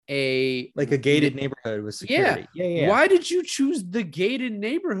a Like a gated neighborhood with security. Yeah. Why did you choose the gated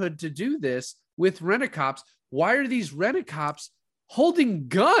neighborhood to do this with rent-a-cops? Why are these rent-a-cops holding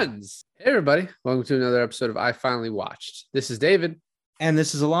guns? Hey, everybody. Welcome to another episode of I Finally Watched. This is David. And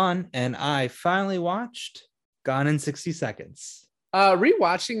this is Alon, and I finally watched Gone in 60 Seconds.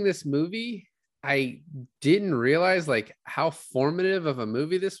 Rewatching this movie, I didn't realize like how formative of a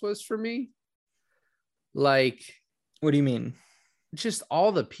movie this was for me. Like, what do you mean? Just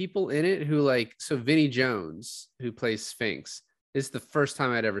all the people in it who so Vinnie Jones, who plays Sphinx, is the first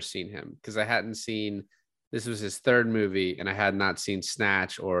time I'd ever seen him because I hadn't seen, this was his third movie and I had not seen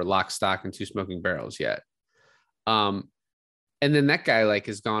Snatch or Lock, Stock and Two Smoking Barrels yet. And then that guy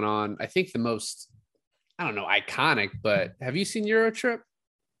has gone on, I think the most, I don't know, iconic, but have you seen Eurotrip?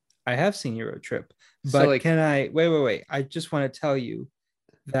 I have seen Eurotrip, but so can I, wait. I just want to tell you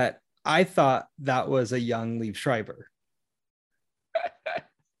that I thought that was a young Liev Schreiber.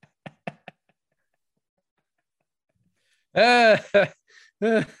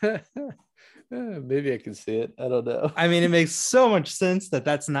 Maybe I can see it. I don't know. I mean, it makes so much sense that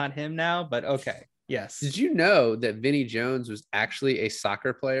that's not him now, but okay. Yes. Did you know that Vinnie Jones was actually a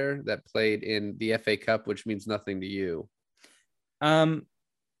soccer player that played in the FA Cup, which means nothing to you? I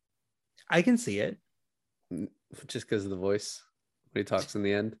can see it. Just because of the voice when he talks in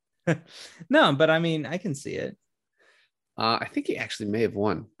the end? No, but I mean, I can see it. I think he actually may have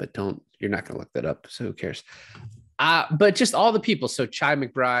won, but you're not going to look that up. So who cares? But just all the people. So Shy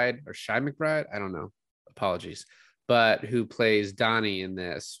McBride, I don't know. Apologies. But who plays Donnie in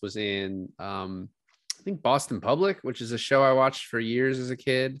this was in, I think Boston Public, which is a show I watched for years as a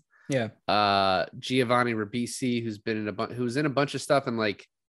kid. Yeah. Giovanni Ribisi, who's in a bunch of stuff and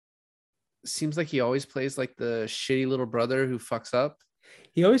seems like he always plays the shitty little brother who fucks up.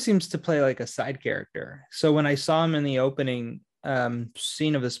 He always seems to play a side character. So when I saw him in the opening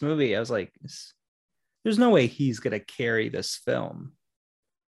scene of this movie, I was like, there's no way he's going to carry this film.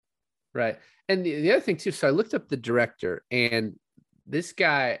 Right. And the other thing too, so I looked up the director, and this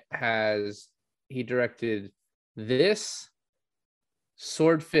guy he directed this,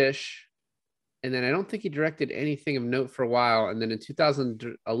 Swordfish, and then I don't think he directed anything of note for a while. And then in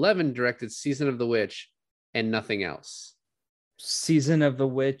 2011 directed Season of the Witch and nothing else. Season of the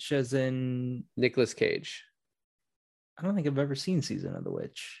Witch as in Nicolas Cage. I don't think I've ever seen Season of the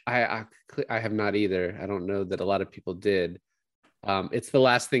Witch. I have not either. I don't know that a lot of people did. It's the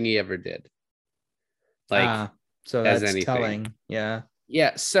last thing he ever did. So that's telling. Yeah.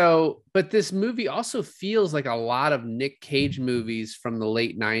 So, but this movie also feels like a lot of Nick Cage movies from the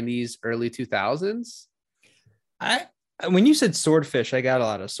late 90s, early 2000s. When you said Swordfish, I got a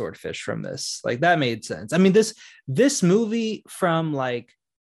lot of Swordfish from this. That made sense. I mean, this movie, from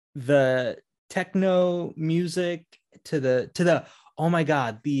the techno music to the oh my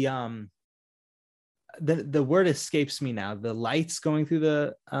god, the word escapes me now. The lights going through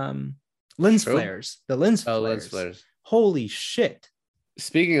the lens flares. The lens flares. Lens flares. Holy shit.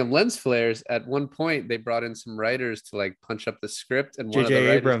 Speaking of lens flares, at one point they brought in some writers to punch up the script, and one of the J.J.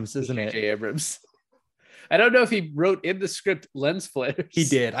 writers, Abrams, isn't it? J.J. Abrams. I don't know if he wrote in the script lens flares. He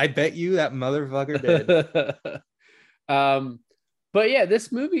did. I bet you that motherfucker did. But yeah,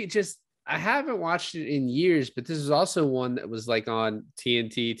 this movie I haven't watched it in years, but this is also one that was on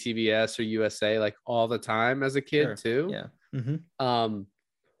TNT, TBS, or USA all the time as a kid too. Yeah. Mm-hmm.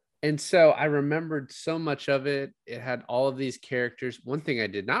 And so I remembered so much of it. It had all of these characters. One thing I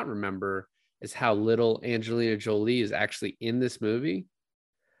did not remember is how little Angelina Jolie is actually in this movie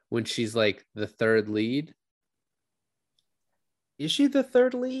when she's the third lead. Is she the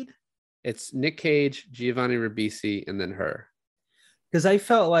third lead? It's Nick Cage, Giovanni Ribisi, and then her. Because I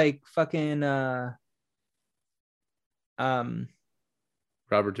felt like fucking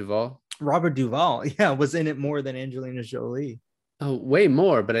Robert Duvall. Yeah, was in it more than Angelina Jolie. Oh, way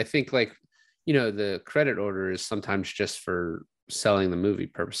more. But I think the credit order is sometimes just for selling the movie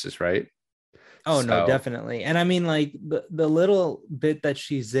purposes, right? Oh, no, definitely. And I mean, the little bit that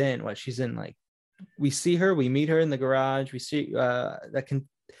she's in, we see her, we meet her in the garage. We see that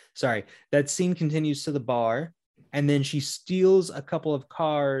scene continues to the bar. And then she steals a couple of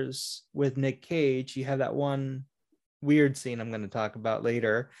cars with Nick Cage. You have that one weird scene I'm going to talk about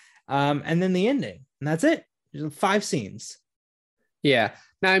later. And then the ending. And that's it. There's 5 scenes. Yeah.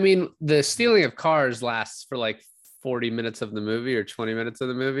 Now, I mean, the stealing of cars lasts for 40 minutes of the movie or 20 minutes of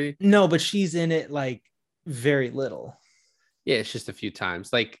the movie. No, but she's in it very little. Yeah, it's just a few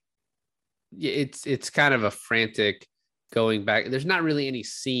times. It's kind of a frantic going back. There's not really any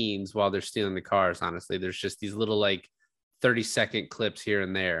scenes while they're stealing the cars, honestly. There's just these little 30-second clips here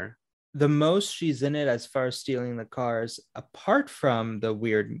and there. the most she's in it as far as stealing the cars, apart from the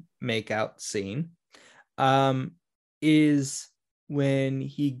weird makeout scene, um, is when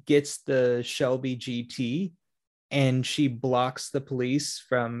he gets the Shelby GT and she blocks the police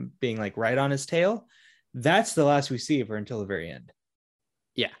from being like right on his tail. That's the last we see of her until the very end.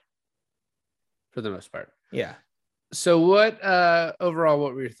 Yeah, for the most part. Yeah. So what overall,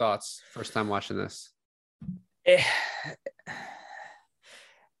 what were your thoughts first time watching this?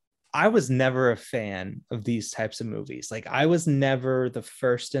 I was never a fan of these types of movies. Like I was never the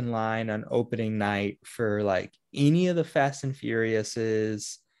first in line on opening night for like any of the Fast and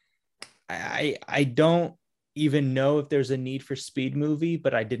Furiouses. I don't even know if there's a Need for Speed movie,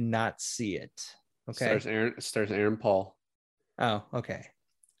 but I did not see it. Okay. Stars Aaron Paul. Oh, okay.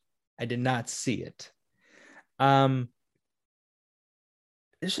 I did not see it.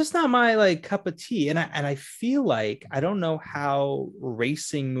 It's just not my like cup of tea. And I feel like I don't know how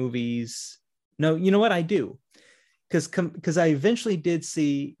racing movies. No, you know what I do? Because I eventually did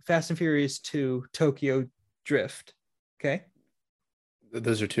see Fast and Furious 2 Tokyo Drift. Okay.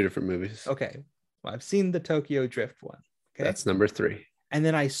 Those are two different movies. Okay. Well, I've seen the Tokyo Drift one. Okay. That's number 3. And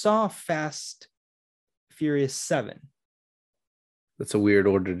then I saw Fast Furious 7. That's a weird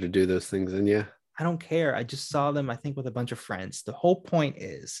order to do those things in, yeah. I don't care. I just saw them, I think, with a bunch of friends. The whole point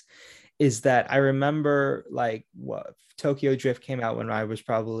is that I remember like what Tokyo Drift came out when I was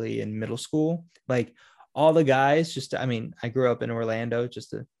probably in middle school. Like all the guys, I grew up in Orlando, just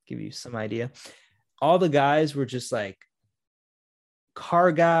to give you some idea. All the guys were just like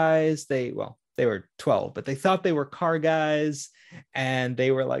car guys. They were 12, but they thought they were car guys. And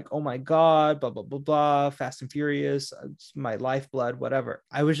they were like, oh my God, blah, blah, blah, blah, Fast and Furious, it's my lifeblood, whatever.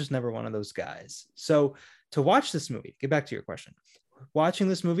 I was just never one of those guys. So to watch this movie, get back to your question, watching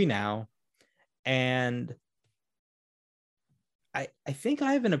this movie now, and I think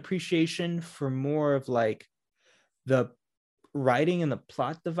I have an appreciation for more of like the writing and the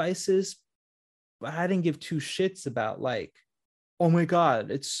plot devices, but I didn't give two shits about like, oh my God,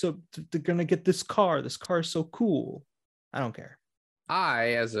 they're going to get this car. This car is so cool. I don't care.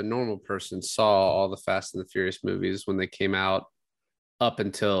 I, as a normal person, saw all the Fast and the Furious movies when they came out up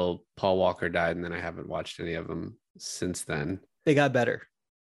until Paul Walker died, and then I haven't watched any of them since then. They got better.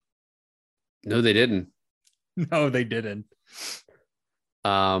 No, they didn't. No, they didn't.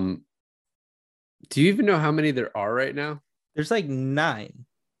 Do you even know how many there are right now? There's like 9,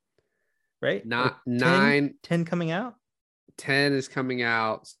 right? Not 9. 10 coming out? 10 is coming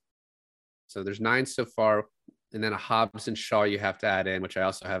out. So there's 9 so far. And then a Hobbs and Shaw you have to add in, which I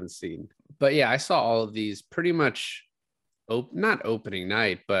also haven't seen. But yeah, I saw all of these pretty much, not opening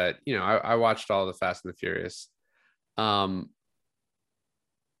night, but I watched all the Fast and the Furious. After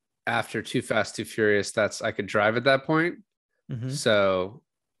Too Fast, Too Furious, I could drive at that point. Mm-hmm. So,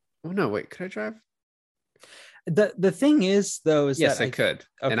 oh no, wait, could I drive? The thing is, though, is yes, that I could,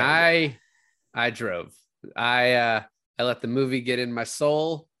 okay. And I drove. I let the movie get in my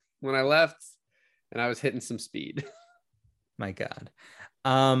soul when I left. And I was hitting some speed. My God.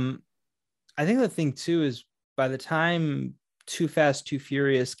 I think the thing too is by the time Too Fast, Too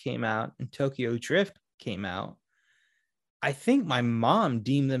Furious came out and Tokyo Drift came out, I think my mom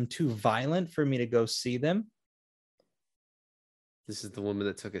deemed them too violent for me to go see them. This is the woman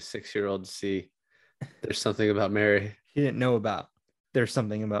that took a 6-year-old to see There's Something About Mary. She didn't know about There's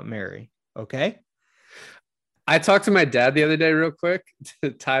Something About Mary. Okay. I talked to my dad the other day real quick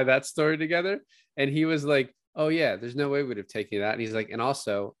to tie that story together. And he was like, oh, yeah, there's no way we'd have taken that. And he's like, and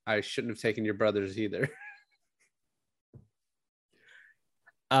also, I shouldn't have taken your brothers either.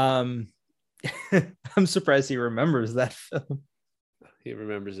 I'm surprised he remembers that film. He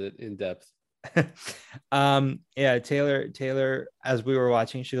remembers it in depth. Yeah, Taylor, as we were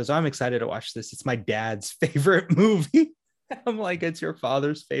watching, she goes, I'm excited to watch this. It's my dad's favorite movie. I'm like, it's your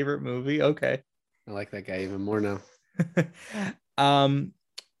father's favorite movie? Okay. I like that guy even more now.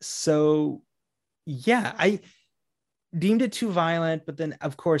 So yeah, I deemed it too violent, but then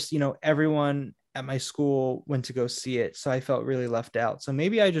of course, everyone at my school went to go see it. So I felt really left out. So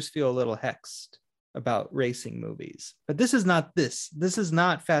maybe I just feel a little hexed about racing movies, but this is not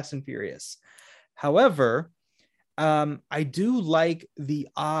Fast and Furious. However, I do like the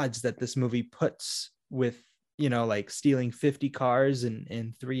odds that this movie puts with, like stealing 50 cars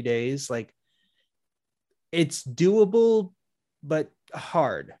in 3 days. Like it's doable, but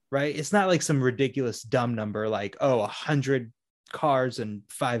hard, right? It's not like some ridiculous dumb number like 100 cars in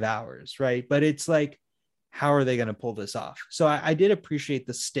 5 hours, right? But it's like, how are they going to pull this off? So I did appreciate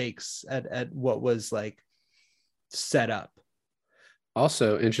the stakes at what was like set up.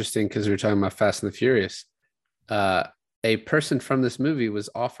 Also interesting because we were talking about Fast and the Furious. A person from this movie was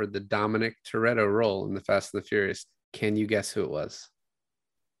offered the Dominic Toretto role in The Fast and the Furious. Can you guess who it was?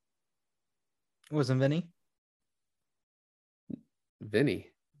 It wasn't Vinny. Vinny.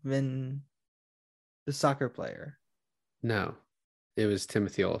 Vin, the soccer player. No, it was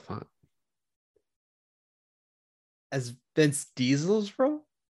Timothy Olyphant. As Vince Diesel's role?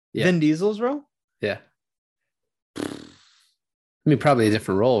 Yeah. Vin Diesel's role? Yeah. I mean, probably a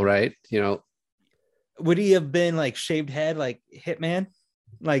different role, right? You know, would he have been like shaved head, like Hitman?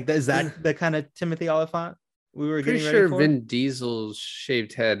 Like, is that the kind of Timothy Olyphant we were pretty getting sure ready for? Vin Diesel's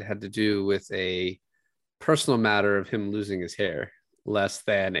shaved head had to do with a personal matter of him losing his hair, less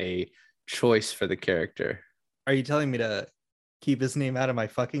than a choice for the character. Are you telling me to keep his name out of my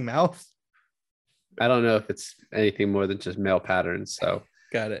fucking mouth? I don't know if it's anything more than just male patterns. So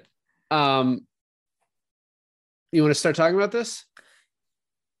got it. You want to start talking about this?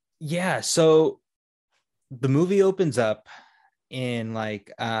 Yeah. So the movie opens up in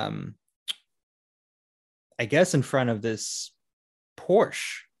like, I guess in front of this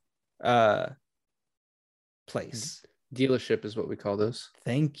Porsche place. Dealership is what we call those.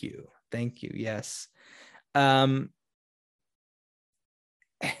 Thank you. Yes. The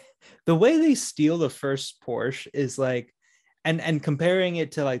way they steal the first Porsche is like, and comparing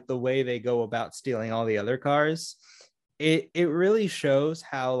it to like the way they go about stealing all the other cars, it really shows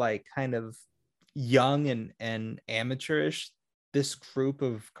how like kind of young and amateurish this group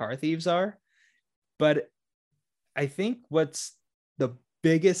of car thieves are. But I think what's the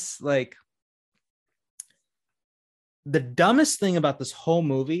biggest, like the dumbest thing about this whole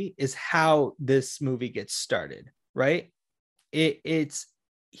movie is how this movie gets started, right? It's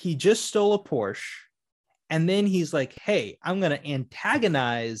he just stole a Porsche, and then he's like, hey, I'm going to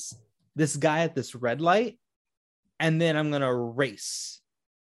antagonize this guy at this red light, and then I'm going to race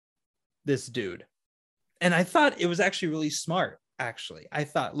this dude. And I thought it was actually really smart, actually. I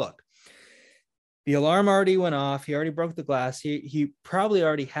thought, look, the alarm already went off. He already broke the glass. He probably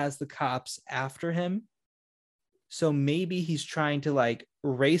already has the cops after him. So maybe he's trying to like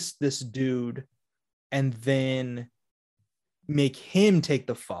race this dude and then make him take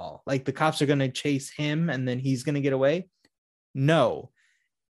the fall. Like the cops are going to chase him and then he's going to get away. No,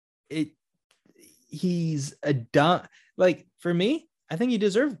 he's a dumb, like for me, I think he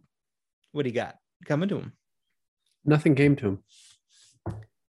deserved what he got coming to him. Nothing came to him.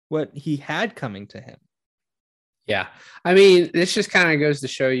 What he had coming to him. Yeah. I mean, this just kind of goes to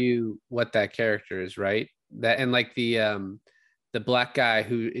show you what that character is, right? That, and like the black guy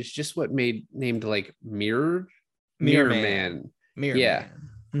who is just what named like Mirror Man. Yeah.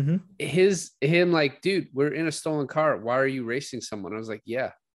 Mm-hmm. Him like, dude, we're in a stolen car. Why are you racing someone? I was like,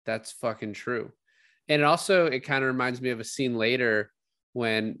 yeah, that's fucking true. And also it kind of reminds me of a scene later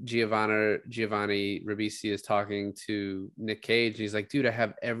when Giovanni Ribisi is talking to Nick Cage. He's like, dude, I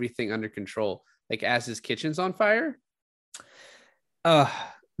have everything under control. Like as his kitchen's on fire.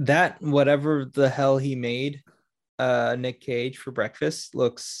 That whatever the hell he made Nick Cage for breakfast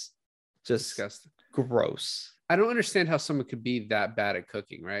looks just disgusting. Gross. I don't understand how someone could be that bad at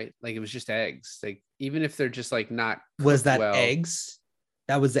cooking, right? Like it was just eggs. Like even if they're just like not was that well, eggs?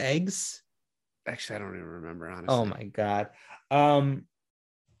 That was eggs? Actually, I don't even remember, honestly. Oh my god.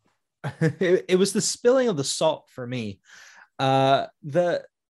 It was the spilling of the salt for me. The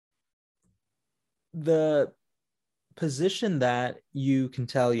position that you can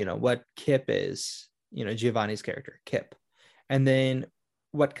tell, you know, what Kip is, you know, Giovanni's character, Kip, and then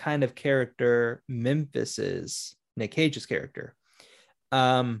what kind of character Memphis is, Nick Cage's character,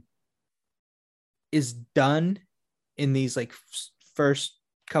 is done in these like first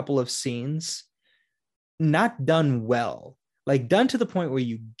couple of scenes, not done well, like done to the point where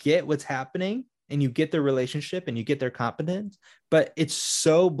you get what's happening and you get their relationship and you get their competence, but it's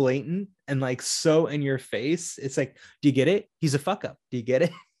so blatant and like so in your face. It's like, do you get it? He's a fuck up. Do you get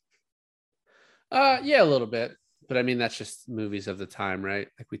it? Yeah, a little bit. But I mean, that's just movies of the time, right?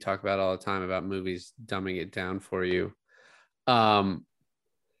 Like we talk about all the time about movies dumbing it down for you.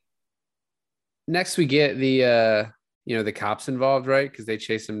 Next we get the the cops involved, right? Because they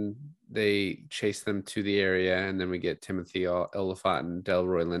chase them to the area, and then we get Timothy Olyphant and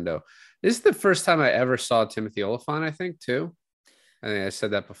Delroy Lindo. This is the first time I ever saw Timothy Olyphant, I think, too. I think I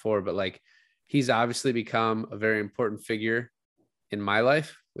said that before, but like he's obviously become a very important figure in my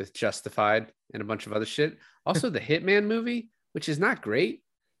life with Justified and a bunch of other shit. Also, the Hitman movie, which is not great,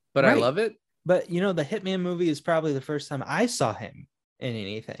 but right. I love it. But you know, the Hitman movie is probably the first time I saw him in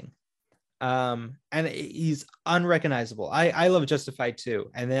anything. And he's unrecognizable. I love Justified too.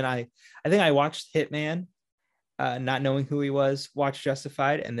 And then I think I watched Hitman, not knowing who he was, watched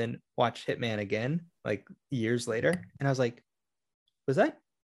Justified, and then watched Hitman again. like years later, and I was like, was that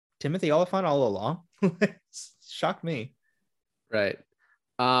Timothy Oliphant all along? Shocked me. Right.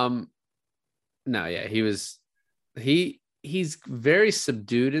 No, yeah, he's very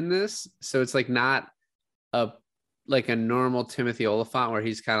subdued in this. So it's like not a like a normal Timothy Oliphant where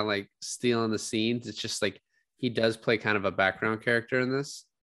he's kind of like stealing the scenes. It's just like he does play kind of a background character in this.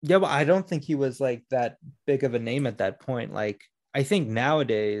 Yeah, but I don't think he was like that big of a name at that point. Like I think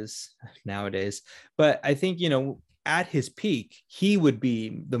nowadays, but I think, at his peak, he would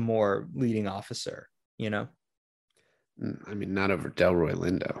be the more leading officer, I mean, not over Delroy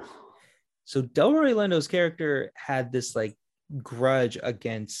Lindo. So Delroy Lindo's character had this like grudge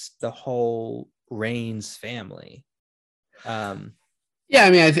against the whole Rains family. Yeah, I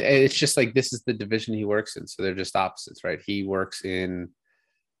mean, it's just like this is the division he works in, so they're just opposites, right? He works in,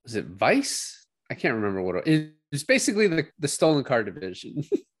 was it Vice? I can't remember what it's basically the stolen car division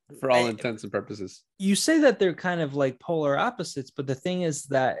for all intents and purposes. You say that they're kind of like polar opposites, but the thing is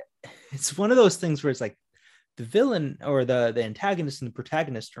that it's one of those things where it's like the villain or the antagonist and the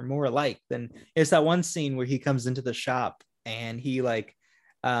protagonist are more alike. Than it's that one scene where he comes into the shop and he like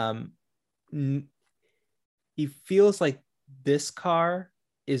he feels like this car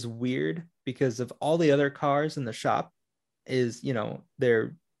is weird because of all the other cars in the shop is,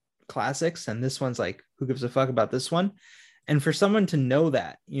 they're classics, and this one's like, who gives a fuck about this one? And for someone to know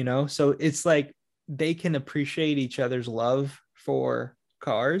that, so it's like they can appreciate each other's love for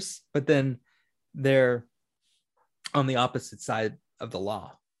cars, but then they're on the opposite side of the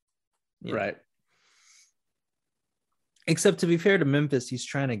law. Right. Except to be fair to Memphis, he's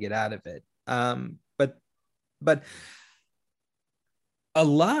trying to get out of it. But a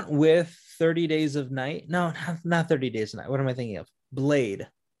lot with 30 Days of Night. No, not 30 Days of Night. What am I thinking of? Blade.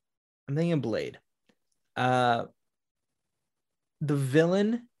 I'm thinking of Blade. The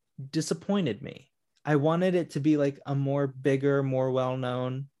villain disappointed me. I wanted it to be like a more bigger, more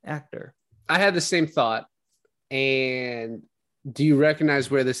well-known actor. I had the same thought. And do you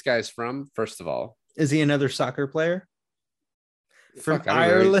recognize where this guy's from? First of all, is he another soccer player from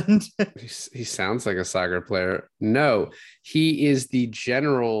Ireland? He sounds like a soccer player. No, he is the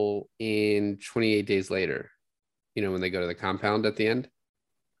general in 28 Days Later. When they go to the compound at the end.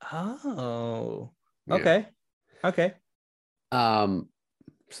 Oh, okay. Yeah. Okay.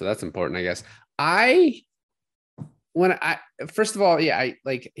 So that's important, I guess. First of all, yeah, I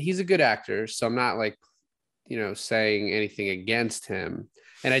like, he's a good actor, so I'm not like, saying anything against him.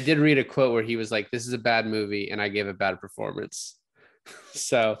 And I did read a quote where he was like, this is a bad movie and I gave a bad performance.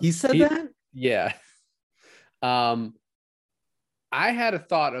 So he said that? Yeah. I had a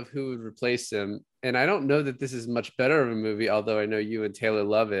thought of who would replace him, and I don't know that this is much better of a movie, although I know you and Taylor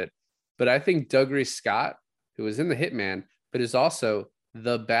love it, but I think Dougray Scott, who was in The Hitman, but is also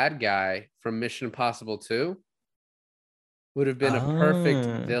the bad guy from Mission Impossible 2, would have been a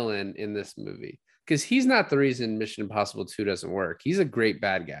perfect villain in this movie. Because he's not the reason Mission Impossible 2 doesn't work. He's a great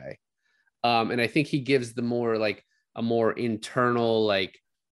bad guy. And I think he gives the more like a more internal, like,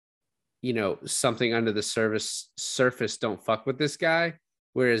 something under the surface, don't fuck with this guy.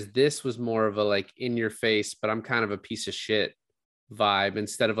 Whereas this was more of a like in your face, but I'm kind of a piece of shit vibe,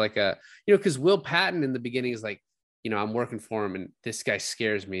 instead of like because Will Patton in the beginning is like, I'm working for him and this guy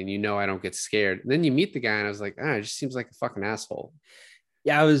scares me, and I don't get scared. And then you meet the guy and I was like, it just seems like a fucking asshole.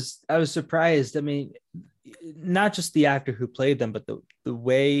 Yeah, I was surprised. I mean, not just the actor who played them, but the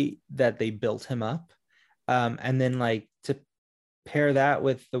way that they built him up, and then like to pair that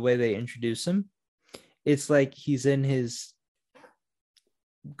with the way they introduce him, it's like he's in his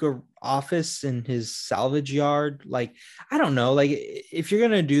office in his salvage yard. Like, I don't know, like if you're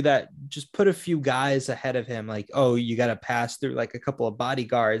gonna do that, just put a few guys ahead of him. Like, oh, you got to pass through like a couple of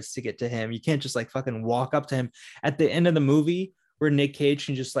bodyguards to get to him. You can't just like fucking walk up to him at the end of the movie where Nick Cage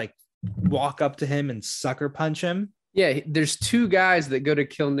can just like walk up to him and sucker punch him. Yeah, there's two guys that go to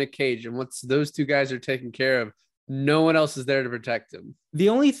kill Nick Cage, and once those two guys are taken care of, no one else is there to protect him. The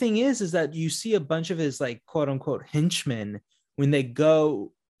only thing is that you see a bunch of his like quote unquote henchmen when they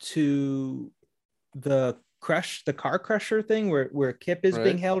go to the car crusher thing where Kip is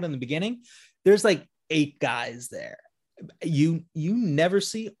being held in the beginning. There's like 8 guys there. You never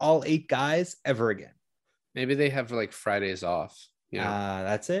see all 8 guys ever again. Maybe they have like Fridays off. Yeah,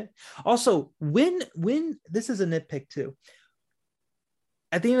 that's it. Also, when this is a nitpick too.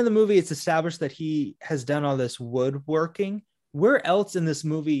 At the end of the movie, it's established that he has done all this woodworking. Where else in this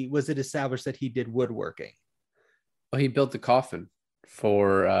movie was it established that he did woodworking? Well, he built the coffin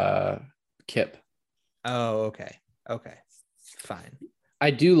for Kip. Oh, okay. Okay, fine.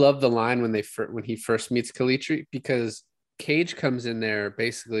 I do love the line when he first meets Calitri, because Cage comes in there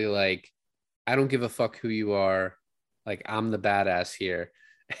basically like, I don't give a fuck who you are. Like, I'm the badass here.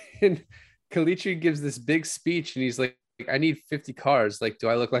 And Kalichi gives this big speech and he's like, I need 50 cars. Like, do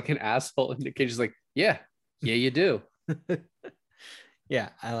I look like an asshole? And Nick Cage is like, yeah, you do. Yeah,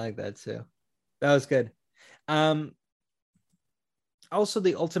 I like that too. That was good. Also,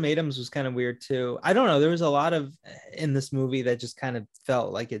 the ultimatums was kind of weird too. I don't know. There was a lot of in this movie that just kind of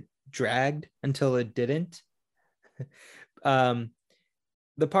felt like it dragged until it didn't.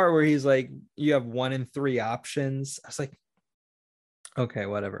 The part where he's like, you have 1 in 3 options. I was like, okay,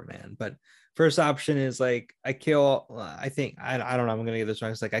 whatever, man. But first option is like, I kill, I think, I don't know, I'm going to get this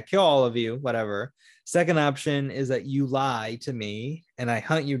wrong. It's like, I kill all of you, whatever. Second option is that you lie to me and I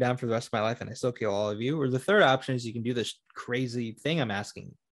hunt you down for the rest of my life and I still kill all of you. Or the third option is you can do this crazy thing I'm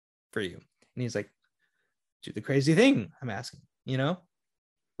asking for you. And he's like, do the crazy thing I'm asking, you know?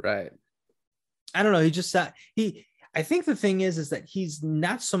 Right. I don't know. He just, I think the thing is that he's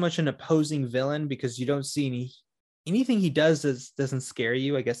not so much an opposing villain because you don't see anything he does doesn't scare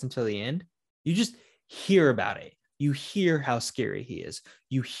you, I guess, until the end. You just hear about it. You hear how scary he is.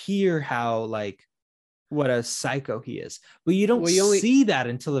 You hear how like what a psycho he is, but you don't see that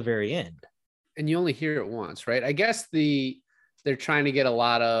until the very end. And you only hear it once, right? I guess they're trying to get a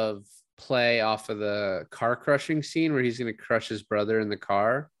lot of play off of the car crushing scene where he's going to crush his brother in the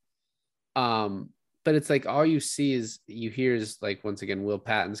car. But it's like all you see is you hear is like, once again, Will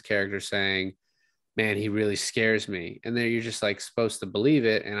Patton's character saying, man, he really scares me. And then you're just like supposed to believe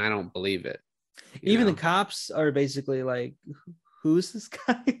it. And I don't believe it. Even the cops are basically like, who's this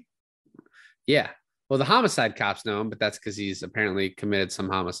guy? Yeah. Well, the homicide cops know him, but that's because he's apparently committed some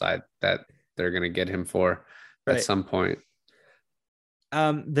homicide that they're going to get him for at some point.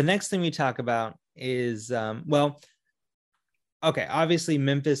 The next thing we talk about is, okay, obviously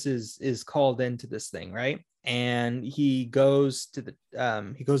Memphis is called into this thing, right? And he goes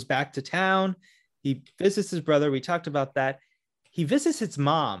to he goes back to town. He visits his brother. We talked about that. He visits his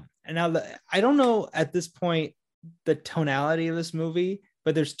mom. And now I don't know at this point the tonality of this movie,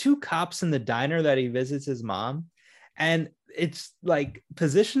 but there's 2 cops in the diner that he visits his mom. And it's like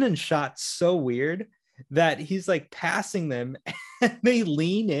positioned and shot so weird that he's like passing them and they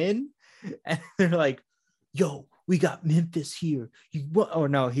lean in and they're like, yo, we got Memphis here.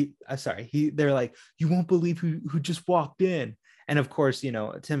 They're like, you won't believe who just walked in. And of course, you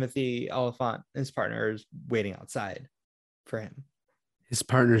know, Timothy Olyphant, his partner, is waiting outside for him. His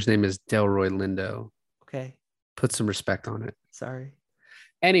partner's name is Delroy Lindo. Okay. Put some respect on it. Sorry.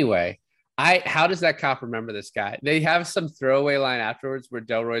 Anyway, how does that cop remember this guy? They have some throwaway line afterwards where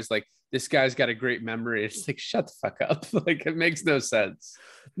Delroy's like, this guy's got a great memory. It's like, shut the fuck up. Like, it makes no sense.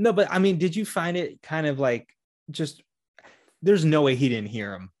 No, but I mean, did you find it kind of like just, there's no way he didn't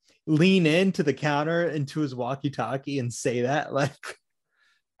hear him lean into the counter into his walkie-talkie and say that? Like,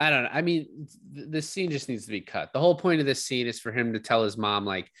 I don't know. I mean, this scene just needs to be cut. The whole point of this scene is for him to tell his mom,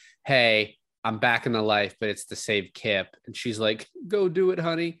 like, hey, I'm back in the life, but it's to save Kip. And she's like, go do it,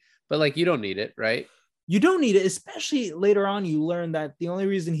 honey. But like, you don't need it, right? You don't need it, especially later on. You learn that the only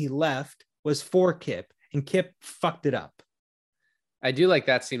reason he left was for Kip, and Kip fucked it up. I do like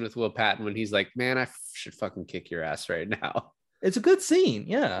that scene with Will Patton when he's like, man, I should fucking kick your ass right now. It's a good scene.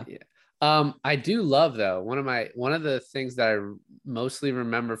 Yeah. I do love, though, one of the things that I mostly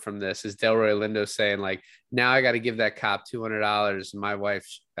remember from this is Delroy Lindo saying, like, now I got to give that cop $200 and my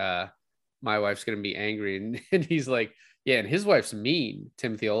wife's going to be angry. And he's like, yeah, and his wife's mean,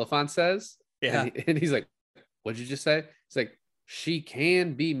 Timothy Olyphant says. Yeah. And he's like, what'd you just say? He's like, she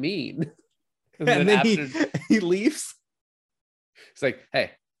can be mean. And then he leaves. He's like,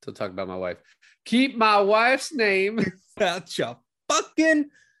 hey, don't talk about my wife. Keep my wife's name. Gotcha. Fucking.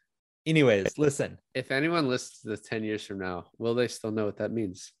 Anyways, listen. If anyone listens to this 10 years from now, will they still know what that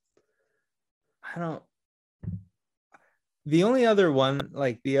means? I don't. The only other one,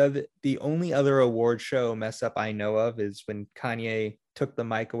 like the only other award show mess up I know of is when Kanye took the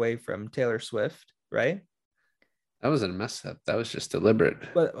mic away from Taylor Swift, right? That wasn't a mess up. That was just deliberate.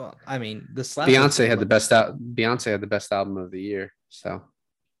 But well, I mean, the slap. Beyonce had the best album of the year. So,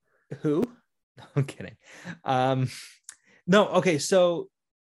 who? I'm kidding. No. Okay. So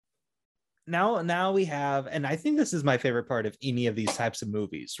now we have, and I think this is my favorite part of any of these types of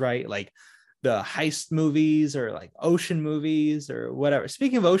movies, right? Like the heist movies or like ocean movies or whatever.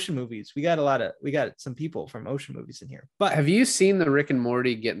 Speaking of ocean movies, we got some people from ocean movies in here. But have you seen the Rick and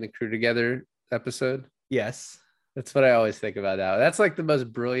Morty Getting the Crew Together episode? Yes. That's what I always think about now. That's like the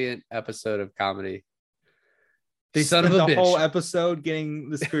most brilliant episode of comedy. They spent the whole episode getting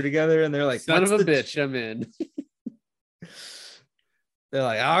this crew together and they're like, son of a bitch, I'm in. They're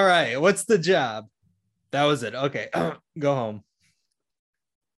like, all right, what's the job? That was it. Okay, go home.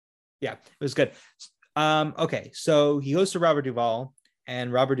 Yeah, it was good. Okay, so he goes to Robert Duvall,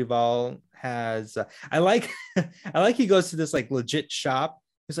 and Robert Duvall has I like I like he goes to this like legit shop.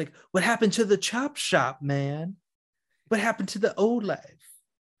 He's like, "What happened to the chop shop, man? What happened to the old life?"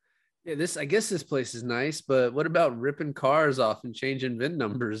 Yeah, I guess this place is nice, but what about ripping cars off and changing VIN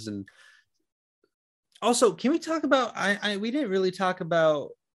numbers? And Also, can we talk about we didn't really talk about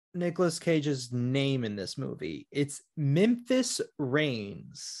Nicolas Cage's name in this movie. It's Memphis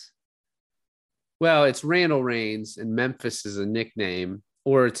Reigns. well, it's Randall Raines, and Memphis is a nickname,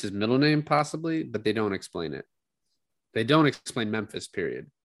 or it's his middle name possibly, but they don't explain it. They don't explain Memphis, period.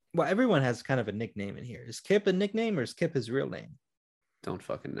 Well, everyone has kind of a nickname in here. Is Kip a nickname or is Kip his real name? Don't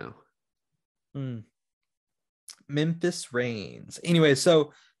fucking know. Memphis Reigns. Anyway,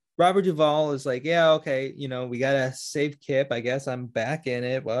 so Robert Duvall is like, yeah, okay, we gotta save Kip. I guess I'm back in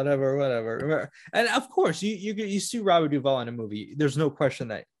it. Whatever. And of course, you see Robert Duvall in a movie. There's no question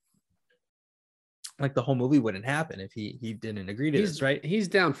that like the whole movie wouldn't happen if he didn't agree to this, right? He's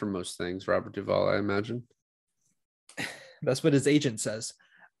down for most things, Robert Duvall, I imagine. That's what his agent says.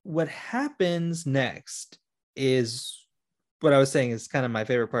 What happens next is what I was saying is kind of my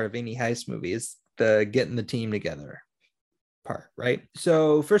favorite part of any heist movie is the getting the team together part, right?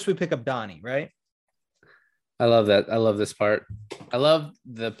 So first we pick up Donnie, right? I love that. I love this part. I love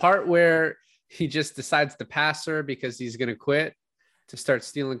the part where he just decides to pass her because he's going to quit to start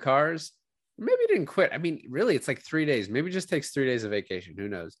stealing cars. Maybe he didn't quit. I mean, really, it's like 3 days. Maybe it just takes 3 days of vacation. Who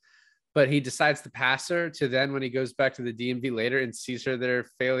knows? But he decides to pass her to then when he goes back to the DMV later and sees her there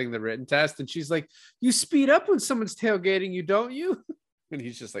failing the written test. And she's like, you speed up when someone's tailgating you, don't you? And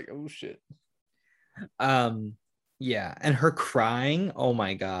he's just like, oh, shit. Yeah. And her crying. Oh,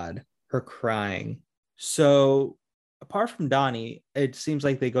 my God. Her crying. So apart from Donnie, it seems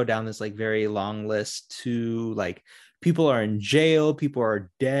like they go down this like very long list to like people are in jail, people are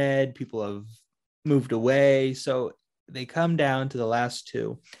dead, people have moved away. So they come down to the last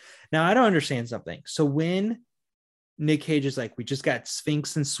two. Now, I don't understand something. So when Nick Cage is like, we just got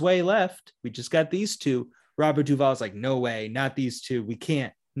Sphinx and Sway left, we just got these two, Robert Duvall is like, no way, not these two. We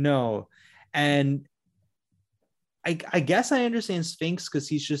can't. No. And I guess I understand Sphinx because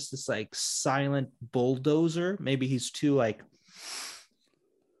he's just this like silent bulldozer. Maybe he's too like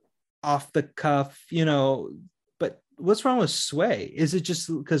off the cuff, But what's wrong with Sway? Is it just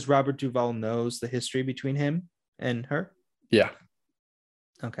because Robert Duvall knows the history between him and her? Yeah.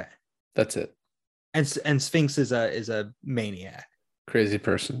 Okay. That's it. And Sphinx is a maniac. Crazy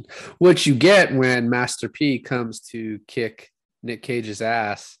person. Which you get when Master P comes to kick Nick Cage's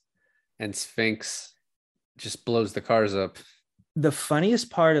ass and Sphinx just blows the cars up. The funniest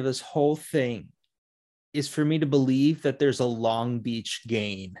part of this whole thing is for me to believe that there's a Long Beach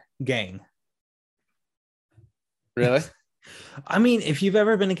gang. Really? I mean, if you've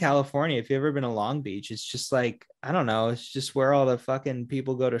ever been to California, if you've ever been to Long Beach, it's just like, I don't know, it's just where all the fucking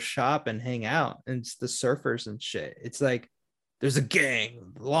people go to shop and hang out. And it's the surfers and shit. It's like, there's a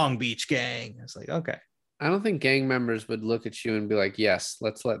gang, Long Beach gang. It's like, okay. I don't think gang members would look at you and be like, yes,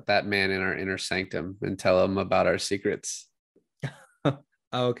 let's let that man in our inner sanctum and tell him about our secrets.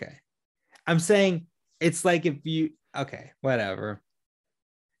 Okay. I'm saying it's like okay, whatever.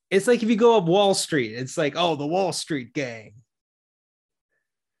 It's like if you go up Wall Street, it's like, oh, the Wall Street gang.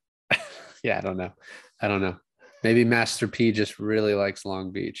 Yeah, I don't know. Maybe Master P just really likes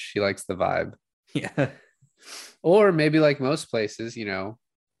Long Beach. He likes the vibe. Yeah. Or maybe like most places,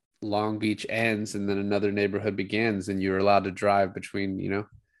 Long Beach ends and then another neighborhood begins and you're allowed to drive between,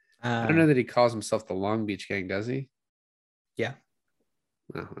 I don't know that he calls himself the Long Beach gang, does he? Yeah.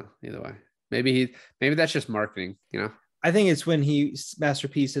 Oh, well, either way. Maybe that's just marketing, I think it's when Master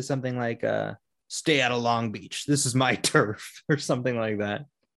P says something like, stay out of Long Beach. This is my turf or something like that.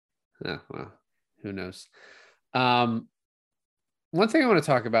 Oh, well, who knows? One thing I want to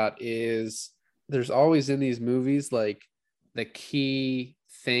talk about is there's always in these movies like the key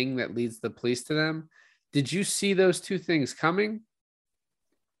thing that leads the police to them. Did you see those two things coming?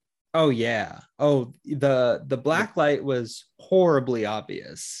 Oh yeah. Oh, the black light was horribly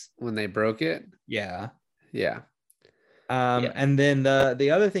obvious when they broke it. Yeah. Yeah. And then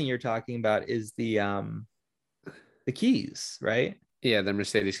the other thing you're talking about is the keys, right? Yeah, the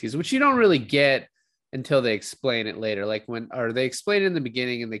Mercedes keys, which you don't really get until they explain it later. Like they explain it in the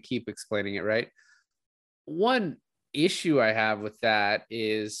beginning and they keep explaining it, right? One issue I have with that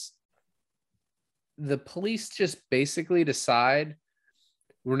is the police just basically decide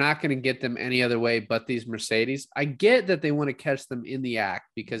we're not going to get them any other way but these Mercedes. I get that they want to catch them in the act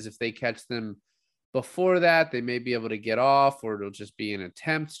because if they catch them before that, they may be able to get off or it'll just be an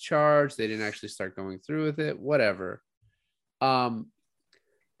attempt charge. They didn't actually start going through with it, whatever. But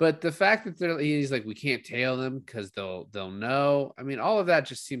But the fact that he's like, we can't tail them because they'll know. I mean, all of that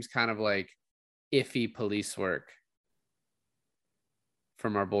just seems kind of like iffy police work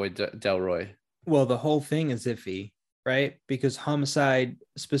from our boy Delroy. Well, the whole thing is iffy, right? Because Homicide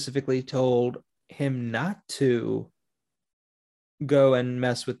specifically told him not to go and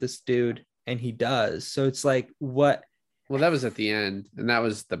mess with this dude, and he does. So it's like, what? Well, that was at the end, and that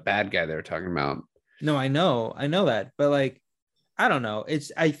was the bad guy they were talking about. No, I know that, but like, I don't know.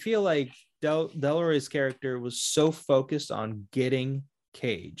 I feel like Delroy's character was so focused on getting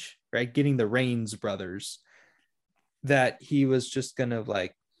Cage, right? Getting the Rains brothers, that he was just gonna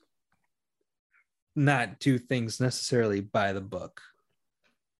like not do things necessarily by the book.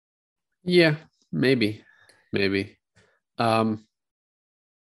 Yeah, maybe. Next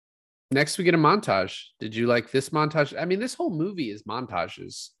we get a montage. Did you like this montage? I mean, this whole movie is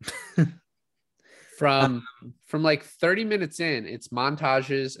montages. From like 30 minutes in, it's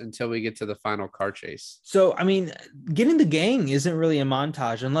montages until we get to the final car chase. So I mean, getting the gang isn't really a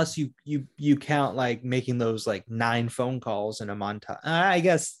montage unless you count like making those like 9 phone calls in a montage. I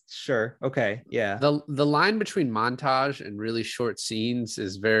guess, sure, okay, yeah. The line between montage and really short scenes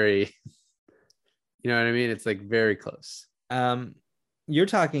is very, you know what I mean? It's like very close. You're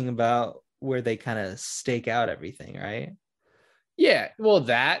talking about where they kind of stake out everything, right? Yeah, well,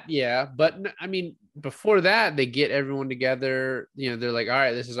 that, yeah. But I mean, before that, they get everyone together. You know, they're like, all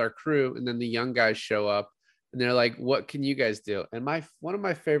right, this is our crew. And then the young guys show up and they're like, what can you guys do? And one of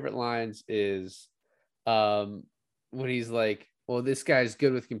my favorite lines is when he's like, well, this guy's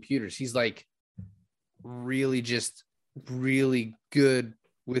good with computers. He's like really good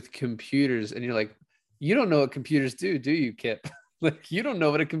with computers. And you're like, you don't know what computers do you, Kip? Like, you don't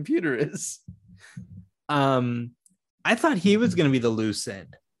know what a computer is. I thought he was going to be the loose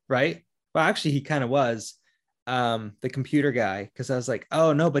end, right? Well, actually, he kind of was, the computer guy, because I was like,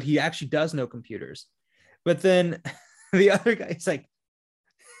 oh, no, but he actually does know computers. But then the other guy is like,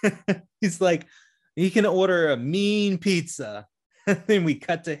 he's like, he can order a mean pizza. Then we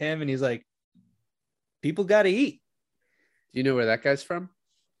cut to him and he's like, people got to eat. Do you know where that guy's from?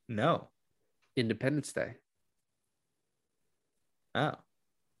 No. Independence Day. Oh.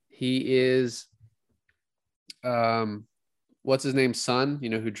 He is what's his name, son, you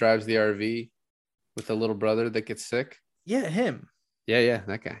know, who drives the RV with a little brother that gets sick. Yeah, him. Yeah,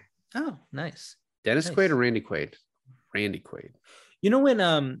 that guy. Oh, nice. Dennis Quaid or Randy Quaid? Randy Quaid. You know,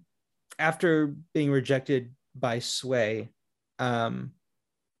 when after being rejected by Sway,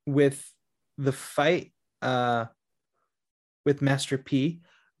 with the fight with Master P,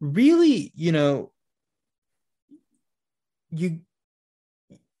 really, you know,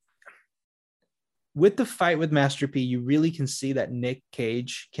 with the fight with Master P, you really can see that Nick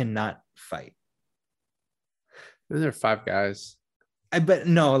Cage cannot fight. There are 5 guys. But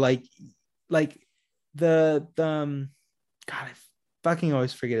no, like the God, I fucking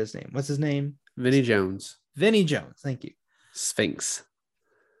always forget his name. What's his name? Vinny Jones. Vinny Jones. Thank you. Sphinx.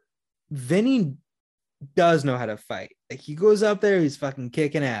 Vinny does know how to fight. Like, he goes up there, he's fucking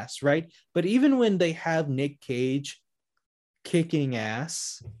kicking ass, right? But even when they have Nick Cage kicking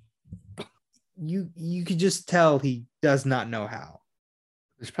ass, you could just tell he does not know how.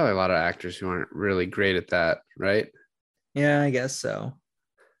 There's probably a lot of actors who aren't really great at that, right? Yeah, I guess so.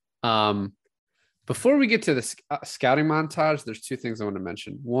 Before we get to the scouting montage, there's 2 things I want to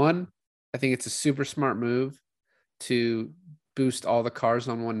mention. One, I think it's a super smart move to boost all the cars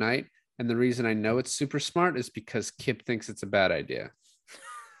on one night. And the reason I know it's super smart is because Kip thinks it's a bad idea.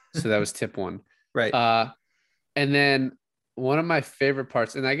 So that was tip 1. Right. And then one of my favorite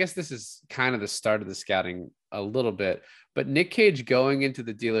parts, and I guess this is kind of the start of the scouting a little bit, but Nick Cage going into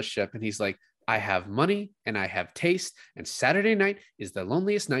the dealership and he's like, I have money and I have taste, and Saturday night is the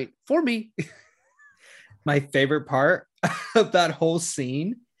loneliest night for me. My favorite part of that whole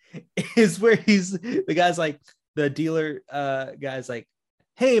scene is where the guy's like, the dealer guy's like,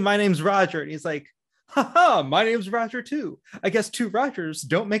 hey, my name's Roger. And he's like, haha, my name's Roger too. I guess 2 Rogers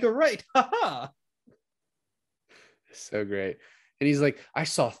don't make a right. Haha. So great. And he's like, I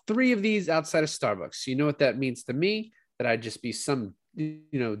saw 3 of these outside of Starbucks. So you know what that means to me? That I'd just be some, you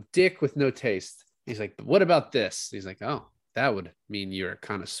know, dick with no taste. He's like, but what about this? He's like, oh, that would mean you're a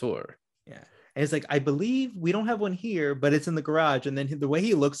connoisseur. Yeah. And it's like, I believe we don't have one here, but it's in the garage. And then the way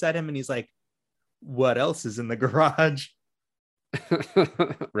he looks at him and he's like, what else is in the garage?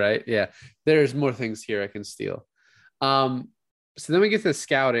 Right. Yeah. There's more things here I can steal. So then we get to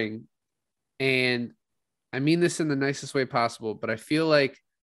scouting, and I mean this in the nicest way possible, but I feel like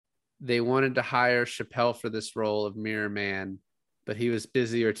they wanted to hire Chappelle for this role of Mirror Man, but he was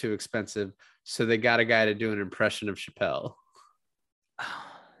busy or too expensive. So they got a guy to do an impression of Chappelle.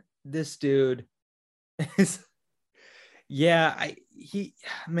 this dude is, yeah,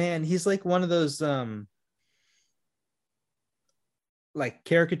 he's like one of those like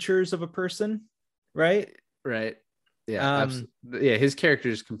caricatures of a person, right? Right. Yeah, Um, absolutely. Yeah, his character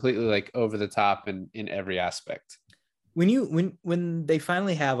is completely like over the top in every aspect. when they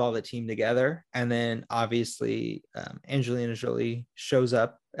finally have all the team together, and then obviously Angelina Jolie shows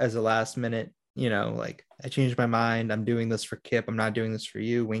up as a last minute, like, I changed my mind, I'm doing this for Kip, I'm not doing this for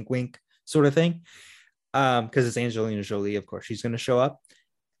you, wink wink, sort of thing. Because it's Angelina Jolie, of course she's going to show up.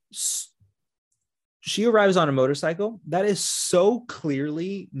 She arrives on a motorcycle that is so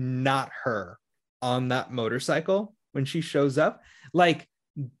clearly not her on that motorcycle when she shows up, like,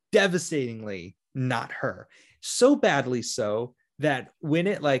 devastatingly not her. So badly so that when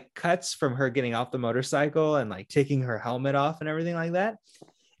it like cuts from her getting off the motorcycle and like taking her helmet off and everything like that,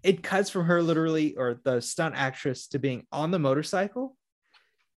 it cuts from her literally, or the stunt actress, to being on the motorcycle,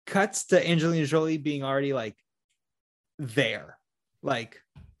 cuts to Angelina Jolie being already like there, like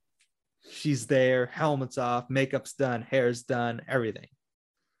she's there, helmet's off, makeup's done, hair's done, everything.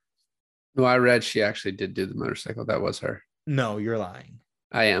 No, I read she actually did do the motorcycle. That was her. No, you're lying.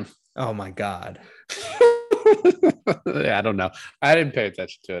 I am. Oh my God. Yeah, I don't know. I didn't pay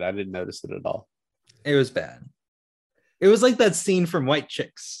attention to it. I didn't notice it at all. It was bad. It was like that scene from White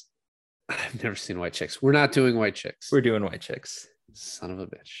Chicks. I've never seen White Chicks. We're not doing White Chicks. We're doing White Chicks. Son of a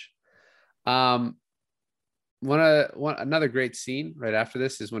bitch. Another great scene right after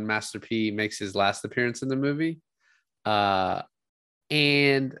this is when Master P makes his last appearance in the movie. And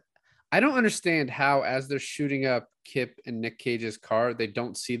I don't understand how, as they're shooting up Kip and Nick Cage's car, they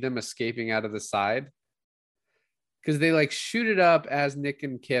don't see them escaping out of the side. Because they like shoot it up as Nick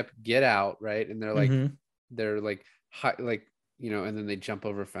and Kip get out, right? And they're like, high, like, and then they jump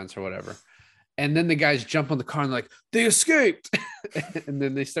over a fence or whatever. And then the guys jump on the car and like, they escaped. And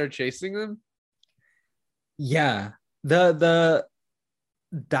then they start chasing them. Yeah. The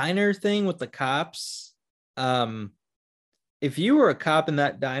diner thing with the cops. If you were a cop in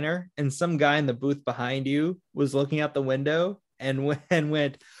that diner and some guy in the booth behind you was looking out the window and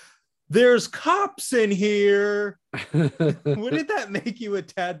went, there's cops in here, wouldn't that make you a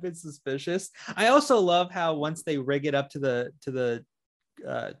tad bit suspicious? I also love how once they rig it up to the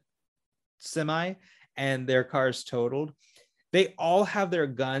semi and their car's totaled, they all have their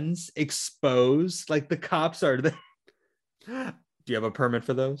guns exposed, like the cops are there. Do you have a permit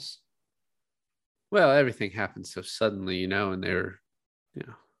for those? Well, everything happened so suddenly, and they're,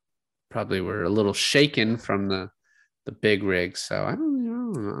 probably were a little shaken from the big rig. So I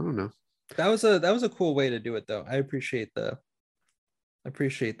don't know. That was a cool way to do it, though. I appreciate the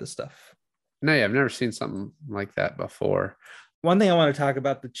stuff. No, yeah, I've never seen something like that before. One thing I want to talk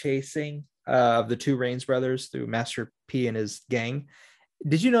about, the chasing of the two Raines brothers through Master P and his gang.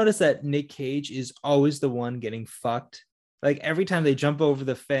 Did you notice that Nick Cage is always the one getting fucked? Like every time they jump over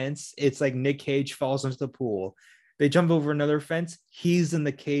the fence, it's like Nick Cage falls into the pool. They jump over another fence, he's in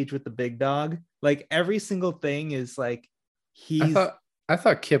the cage with the big dog. Like every single thing is like he's. I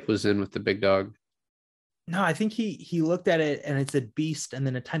thought Kip was in with the big dog. No, I think he looked at it and it said beast, and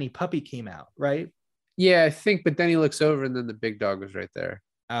then a tiny puppy came out, right? Yeah, I think, but then he looks over and then the big dog was right there.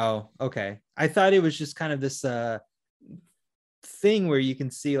 Oh, okay. I thought it was just kind of this thing where you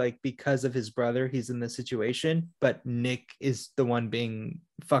can see, like, because of his brother, he's in this situation, but Nick is the one being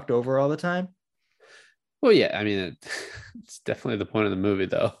fucked over all the time. Well, yeah, I mean, it's definitely the point of the movie,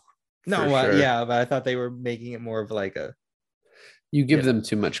 though. No, sure. Yeah, but I thought they were making it more of like a. You give them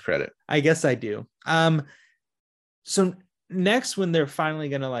too much credit. I guess I do. So next, when they're finally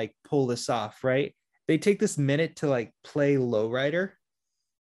gonna like pull this off, right? They take this minute to like play Lowrider.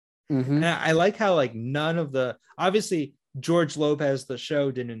 Mm-hmm. And I like how like none of the, obviously George Lopez, the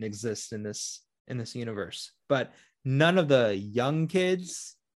show, didn't exist in this universe, but none of the young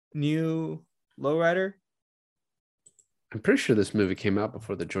kids knew Lowrider. I'm pretty sure this movie came out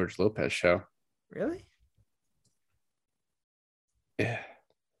before the George Lopez show. Really? Yeah.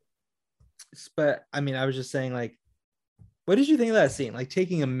 But I mean, I was just saying, like, what did you think of that scene? Like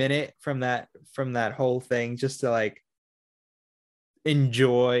taking a minute from that whole thing just to like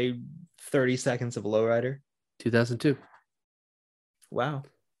enjoy 30 seconds of Lowrider. 2002. Wow.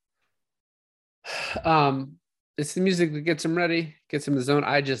 It's the music that gets him ready, gets him in the zone.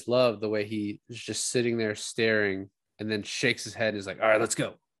 I just love the way he is just sitting there staring and then shakes his head and is like, all right, let's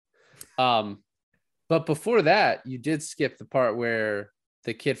go. But before that, you did skip the part where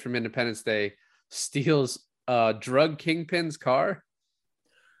the kid from Independence Day steals drug kingpin's car.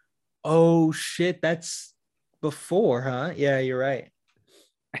 Oh shit, that's before, huh? Yeah, you're right.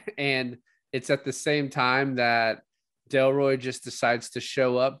 And it's at the same time that Delroy just decides to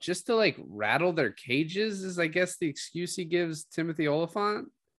show up just to like rattle their cages, is I guess the excuse he gives Timothy Olyphant.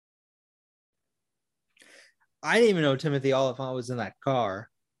 I didn't even know Timothy Olyphant was in that car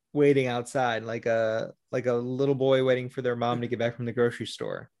waiting outside, like a little boy waiting for their mom to get back from the grocery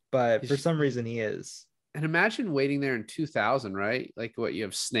store. But for some reason he is. And imagine waiting there in 2000, right? Like what, you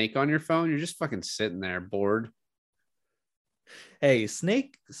have Snake on your phone, you're just fucking sitting there bored. Hey,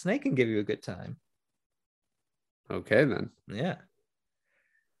 Snake can give you a good time. Okay, then. Yeah.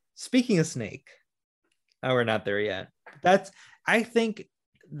 Speaking of Snake, we're not there yet. I think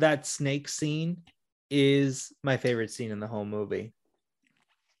that Snake scene is my favorite scene in the whole movie.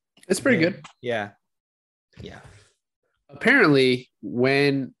 It's pretty good. Yeah. Apparently,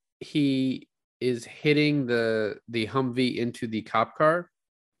 when he is hitting the Humvee into the cop car,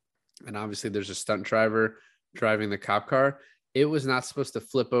 and obviously there's a stunt driver driving the cop car, it was not supposed to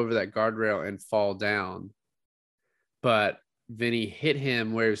flip over that guardrail and fall down. But Vinny hit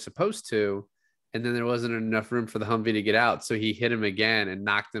him where he was supposed to, and then there wasn't enough room for the Humvee to get out. So he hit him again and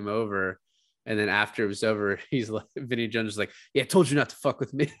knocked him over. And then after it was over, he's like, Vinny Jones is like, yeah, I told you not to fuck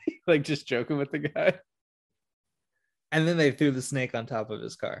with me. Like just joking with the guy. And then they threw the Snake on top of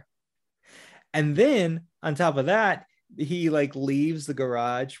his car. And then on top of that, he like leaves the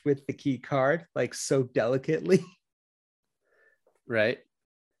garage with the key card, like so delicately. Right.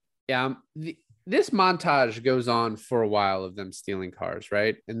 Yeah. This montage goes on for a while of them stealing cars,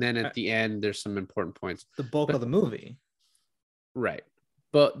 right? And then at the end, there's some important points. The bulk of the movie. Right.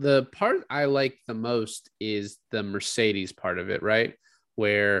 But the part I like the most is the Mercedes part of it, right?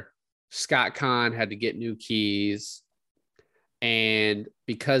 Where Scott Conn had to get new keys. And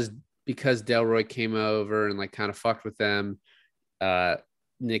because Delroy came over and like kind of fucked with them,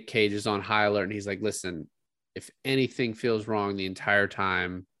 Nick Cage is on high alert and he's like, listen, if anything feels wrong the entire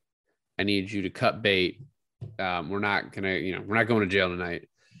time, I need you to cut bait. We're not going to jail tonight.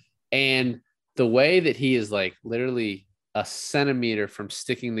 And the way that he is like literally a centimeter from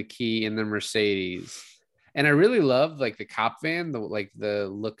sticking the key in the Mercedes. And I really love like the cop van, the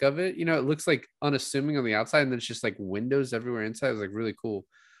look of it, it looks like unassuming on the outside. And then it's just like windows everywhere inside. It's like really cool.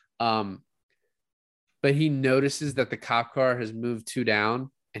 But he notices that the cop car has moved 2 down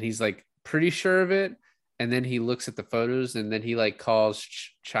and he's like pretty sure of it. And then he looks at the photos and then he like calls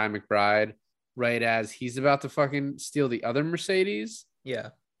Chi McBride right as he's about to fucking steal the other Mercedes. Yeah.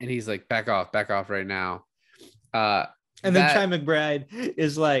 And he's like, back off right now. And then Chi McBride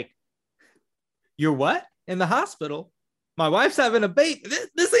is like, you're what? In the hospital? My wife's having a baby.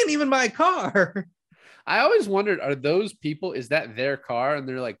 This ain't even my car. I always wondered, are those people, is that their car? And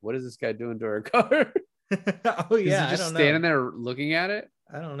they're like, what is this guy doing to our car? Oh, yeah. Is he just standing there looking at it?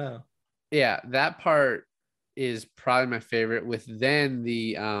 I don't know. Yeah, that part is probably my favorite, with then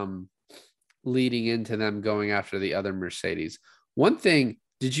the leading into them going after the other Mercedes. One thing,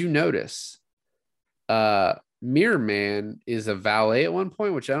 did you notice? Mirror Man is a valet at one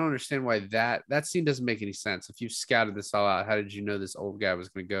point, which I don't understand why that scene doesn't make any sense. If you scouted this all out, how did you know this old guy was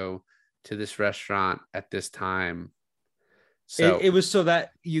going to go to this restaurant at this time? So it was so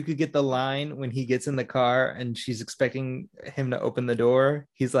that you could get the line when he gets in the car and she's expecting him to open the door.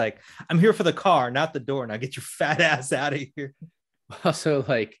 He's like, I'm here for the car, not the door. Now get your fat ass out of here. Also,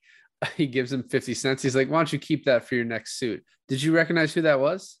 like, he gives him 50 cents. He's like, why don't you keep that for your next suit? Did you recognize who that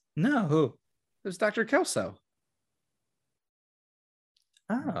was? No, who? It was Dr. Kelso.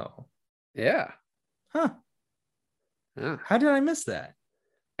 Oh. Yeah. Huh. Yeah. How did I miss that?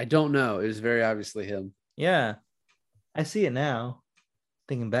 I don't know. It was very obviously him. Yeah. I see it now,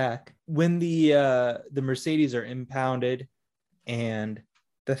 thinking back. When the Mercedes are impounded and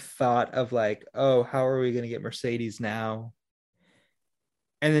the thought of like, oh, how are we going to get Mercedes now?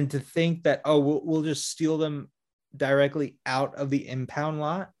 And then to think that, oh, we'll just steal them directly out of the impound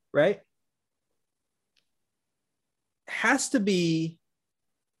lot, right? Has to be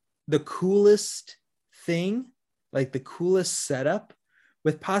the coolest thing, like the coolest setup,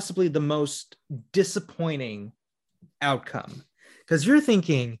 with possibly the most disappointing outcome. Because you're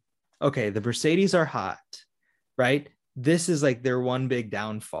thinking, okay, the Mercedes are hot, right? This is like their one big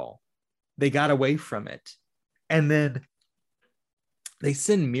downfall. They got away from it. And then they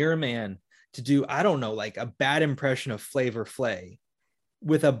send Mirror Man to do, I don't know, like a bad impression of Flavor Flav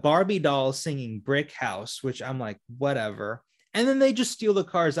with a Barbie doll singing Brick House, which I'm like, whatever. And then they just steal the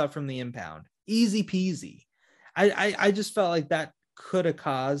cars out from the impound. Easy peasy. I just felt like that could have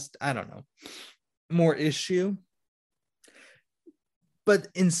caused, I don't know, more issue. But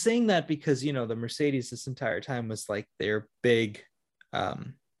in saying that, because, the Mercedes this entire time was like their big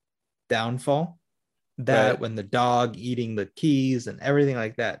downfall, that right, when the dog eating the keys and everything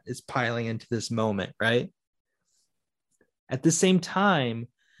like that is piling into this moment, right? At the same time,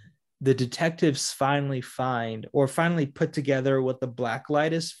 the detectives finally put together what the black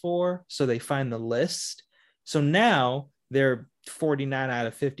light is for. So they find the list. So now they're 49 out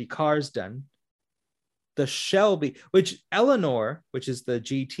of 50 cars done. The Shelby, which Eleanor, which is the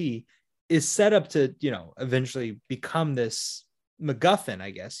GT, is set up to, eventually become this MacGuffin, I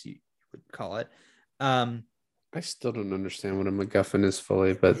guess you would call it. I still don't understand what a MacGuffin is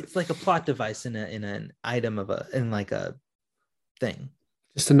fully, but it's like a plot device in an item in like a thing.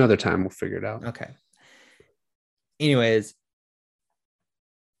 Just another time we'll figure it out. Okay. Anyways,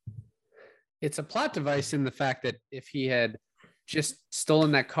 it's a plot device in the fact that if he had just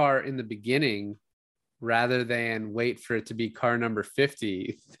stolen that car in the beginning rather than wait for it to be car number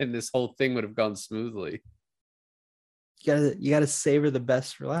 50, then this whole thing would have gone smoothly. You gotta savor the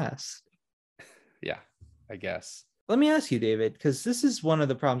best for last. Yeah, I guess. Let me ask you, David, because this is one of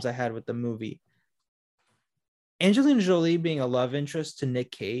the problems I had with the movie. Angelina Jolie being a love interest to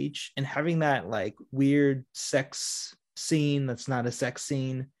Nick Cage and having that like weird sex scene that's not a sex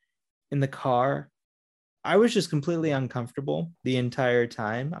scene in the car, I was just completely uncomfortable the entire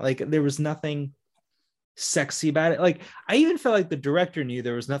time. Like there was nothing sexy about it. Like I even felt like the director knew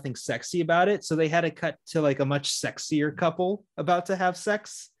there was nothing sexy about it, so they had to cut to like a much sexier couple about to have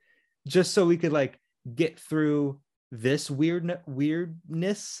sex just so we could like get through this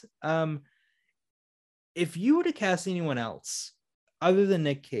weirdness. If you were to cast anyone else other than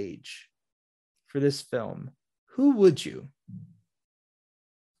Nick Cage for this film, who would you?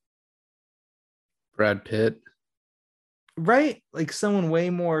 Brad Pitt. Right? Like someone way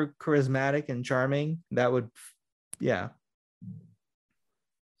more charismatic and charming. That would, yeah.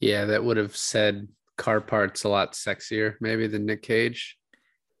 Yeah, that would have said car parts a lot sexier, maybe, than Nick Cage.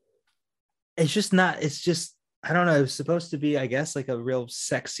 It's just, I don't know. It's supposed to be, I guess, like a real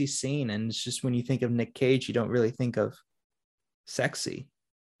sexy scene. And it's just when you think of Nick Cage, you don't really think of sexy.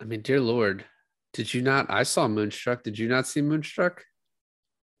 I mean, dear Lord, did you not? I saw Moonstruck. Did you not see Moonstruck?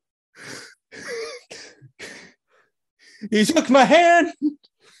 He took my hand.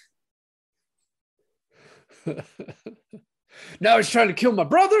 Now he's trying to kill my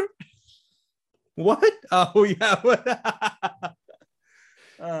brother. What? Oh, yeah.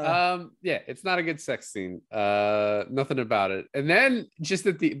 Yeah, it's not a good sex scene. Nothing about it. And then just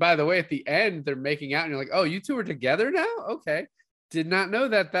by the way, at the end, they're making out and you're like, oh, you two are together now? Okay. Did not know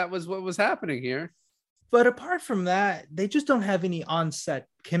that was what was happening here. But apart from that, they just don't have any on-set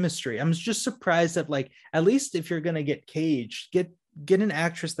chemistry. I'm just surprised that, like, at least if you're gonna get Cage, get an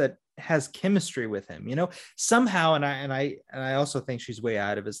actress that has chemistry with him, somehow. And I also think she's way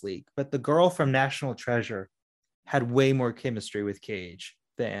out of his league. But the girl from National Treasure had way more chemistry with Cage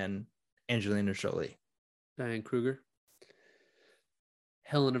than Angelina Jolie. Diane Kruger.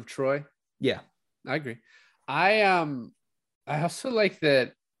 Helen of Troy. Yeah, I agree. I also like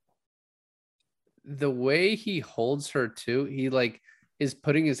that the way he holds her too. He like is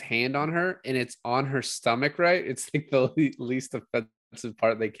putting his hand on her and it's on her stomach, right? It's like the least offensive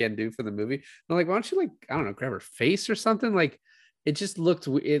part they can do for the movie. I'm like, why don't you, like, I don't know, grab her face or something? Like it just looked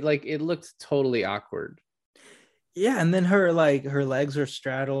it looked totally awkward. Yeah, and then her legs are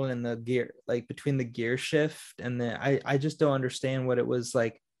straddled in the gear, like between the gear shift, and then I just don't understand what it was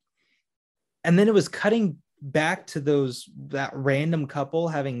like. And then it was cutting back to that random couple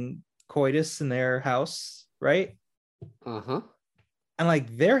having coitus in their house, right? Uh-huh. And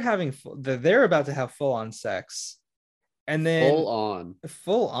like they're about to have full on sex, and then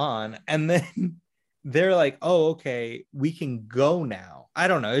full on, and then they're like, oh, okay, we can go now. I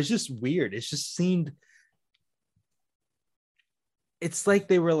don't know, it's just weird. It just seemed, it's like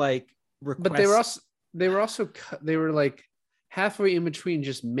they were like but they were like halfway in between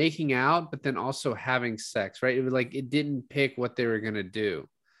just making out but then also having sex, right? It was like it didn't pick what they were gonna do.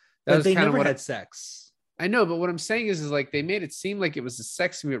 But they never had sex. I know, but what I'm saying is like they made it seem like it was a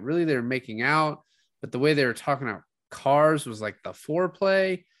sex scene, but really they were making out. But the way they were talking about cars was like the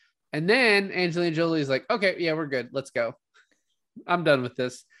foreplay. And then Angelina Jolie is like, okay, yeah, we're good. Let's go. I'm done with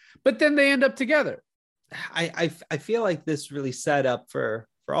this. But then they end up together. I feel like this really set up for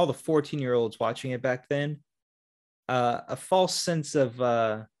all the 14-year-olds watching it back then, a false sense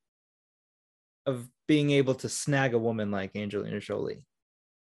of being able to snag a woman like Angelina Jolie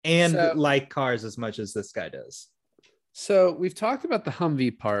and like cars as much as this guy does. So we've talked about the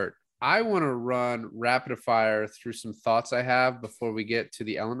Humvee part. I want to run rapid fire through some thoughts I have before we get to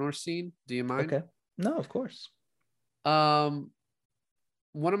the Eleanor scene. Do you mind? Okay. No, of course.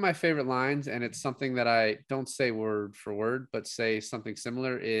 One of my favorite lines, and it's something that I don't say word for word, but say something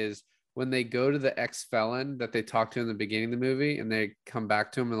similar, is when they go to the ex-felon that they talked to in the beginning of the movie and they come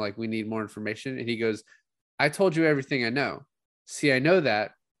back to him and like, we need more information. And he goes, I told you everything I know. See, I know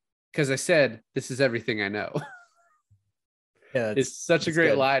that because I said this is everything I know. Yeah, It's such a great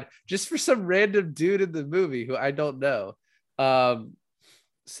good line just for some random dude in the movie who I don't know. So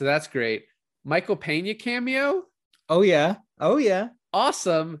that's great. Michael Pena cameo. Oh yeah.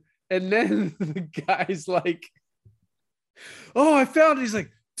 Awesome. And then the guy's like, oh, I found it. He's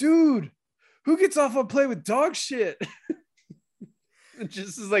like, dude, who gets off on play with dog shit? It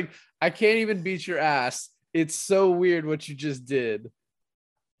just is like, I can't even beat your ass. It's so weird what you just did.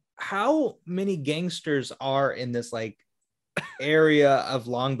 How many gangsters are in this like area of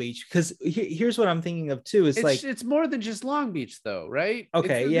Long Beach? Because here's what I'm thinking of too. It's more than just Long Beach, though, right?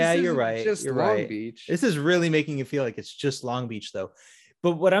 Okay, yeah, you're right. Just you're Long right. Beach. This is really making it feel like it's just Long Beach, though.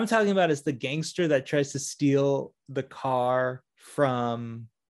 But what I'm talking about is the gangster that tries to steal the car from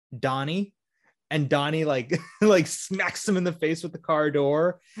Donnie, and Donnie like like smacks him in the face with the car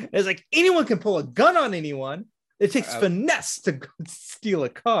door. And it's like anyone can pull a gun on anyone. It takes finesse to steal a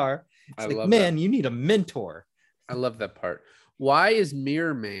car. It's like, man, you need a mentor. I love that part. Why is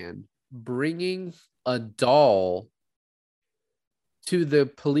Mirror Man bringing a doll to the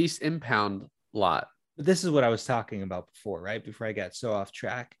police impound lot? This is what I was talking about before, right? Before I got so off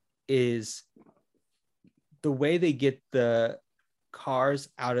track, is the way they get the cars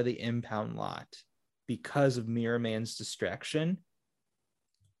out of the impound lot because of Mirror Man's distraction.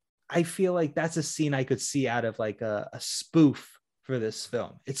 I feel like that's a scene I could see out of like a spoof for this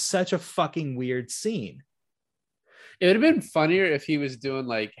film. It's such a fucking weird scene. It would have been funnier if he was doing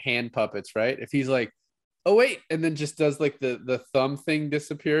like hand puppets, right? If he's like, oh wait, and then just does like the thumb thing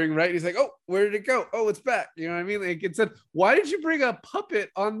disappearing, right? He's like, oh, where did it go? Oh, it's back. You know what I mean? Like it said, why did you bring a puppet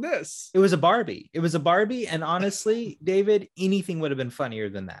on this? It was a Barbie. And honestly, David, anything would have been funnier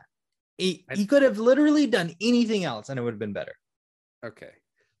than that. He could have literally done anything else and it would have been better. Okay.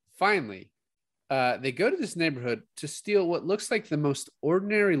 Finally, they go to this neighborhood to steal what looks like the most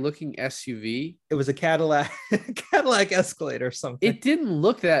ordinary looking SUV. It was a Cadillac Escalade or something. It didn't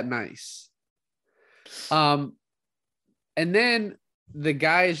look that nice. And then the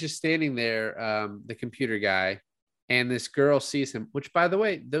guy is just standing there, the computer guy, and this girl sees him, which, by the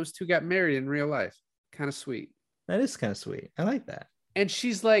way, those two got married in real life. Kind of sweet. That is kind of sweet. I like that. And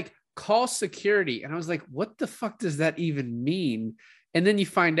she's like, call security. And I was like, what the fuck does that even mean? And then you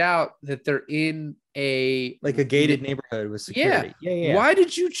find out that they're in a gated neighborhood with security. Yeah. Why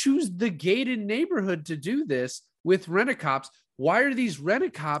did you choose the gated neighborhood to do this with rent-a-cops? Why are these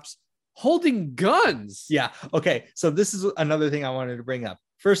rent-a-cops holding guns? Yeah. Okay. So this is another thing I wanted to bring up.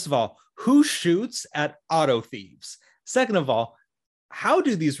 First of all, who shoots at auto thieves? Second of all, how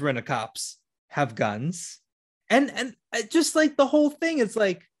do these rent-a-cops have guns? And just like the whole thing, it's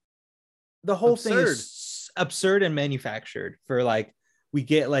like the whole thing is absurd and manufactured for like, we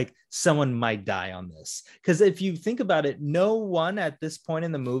get like someone might die on this. Because if you think about it, no one at this point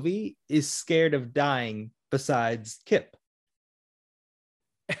in the movie is scared of dying besides Kip.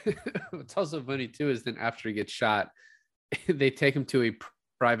 What's also funny too is then after he gets shot, they take him to a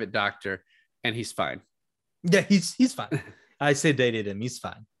private doctor and he's fine. Yeah, he's fine. I sedated him. He's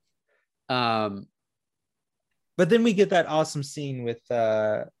fine. But then we get that awesome scene with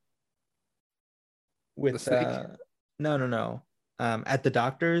no. At the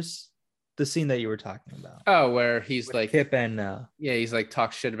doctor's, the scene that you were talking about. Oh, where he's with like Kip and he's like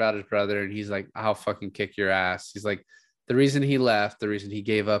talk shit about his brother and he's like, I'll fucking kick your ass. He's like, the reason he left, the reason he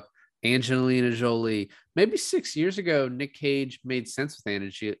gave up Angelina Jolie. Maybe 6 years ago, Nick Cage made sense with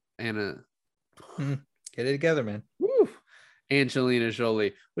Anna. Get it together, man. Woo. Angelina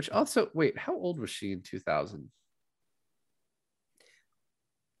Jolie, which also, wait, how old was she in 2000?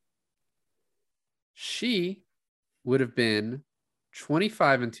 She would have been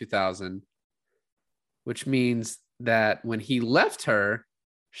 25 in 2000, which means that when he left her,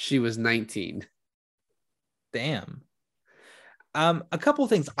 she was 19. Damn. A couple of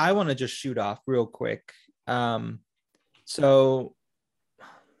things I want to just shoot off real quick. So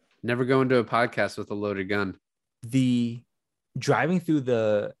never go into a podcast with a loaded gun. The driving through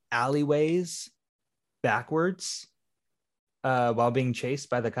the alleyways backwards while being chased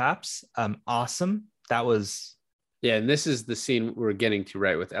by the cops. Awesome. That was. Yeah. And this is the scene we're getting to,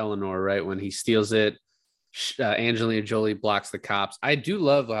 right? With Eleanor, right? When he steals it, Angelina Jolie blocks the cops. I do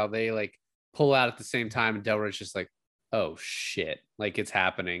love how they like pull out at the same time. And Delroy's just like, oh shit, like it's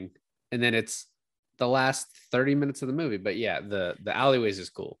happening. And then it's the last 30 minutes of the movie. But yeah, the alleyways is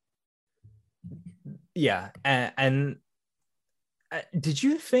cool. Yeah. And did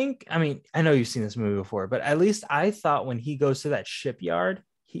you think, I mean, I know you've seen this movie before, but at least I thought when he goes to that shipyard,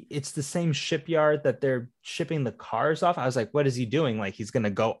 it's the same shipyard that they're shipping the cars off. I was like, what is he doing? Like he's gonna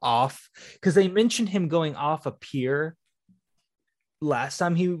go off, because they mentioned him going off a pier last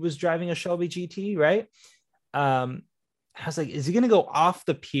time he was driving a Shelby GT, right? I was like, is he gonna go off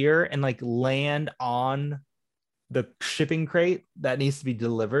the pier and like land on the shipping crate that needs to be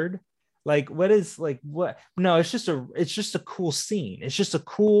delivered? Like, what is like what? No, it's just a cool scene. It's just a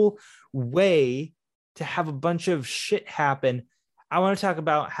cool way to have a bunch of shit happen. I want to talk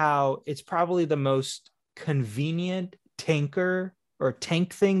about how it's probably the most convenient tanker or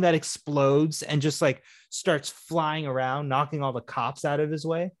tank thing that explodes and just like starts flying around, knocking all the cops out of his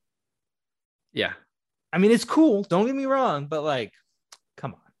way. Yeah. I mean, it's cool. Don't get me wrong, but like,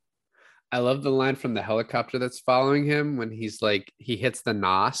 come on. I love the line from the helicopter that's following him when he's like, he hits the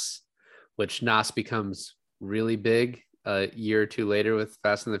NOS, which NOS becomes really big a year or two later with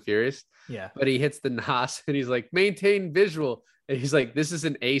Fast and the Furious. Yeah. But he hits the NOS and he's like, maintain visual. And he's like, this is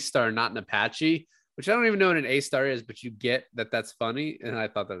an A-star, not an Apache, which I don't even know what an A-star is, but you get that that's funny. And I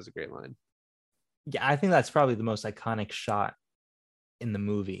thought that was a great line. Yeah, I think that's probably the most iconic shot in the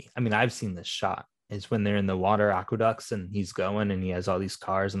movie. I mean, I've seen this shot. Is when they're in the water aqueducts and he's going and he has all these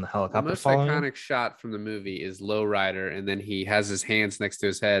cars and the helicopter. The most following iconic him. shot from the movie is Lowrider, and then he has his hands next to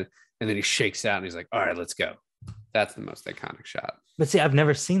his head, and then he shakes out and he's like, all right, let's go. That's the most iconic shot. But see, I've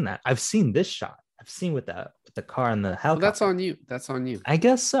never seen that. I've seen this shot. I've seen with the car and the helicopter. Well, that's on you. That's on you. I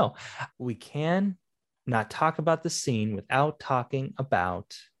guess so. We can not talk about the scene without talking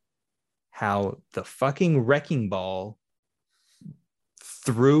about how the fucking wrecking ball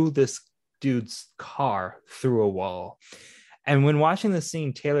threw this dude's car through a wall. And when watching the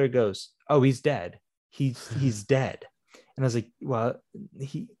scene, Taylor goes, oh, he's dead. He's dead. And I was like, well,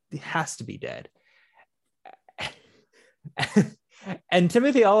 he has to be dead. And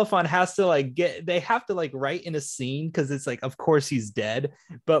Timothy Olyphant has to like they have to like write in a scene because it's like, of course he's dead,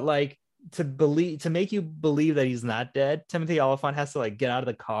 but like to make you believe that he's not dead, Timothy Olyphant has to like get out of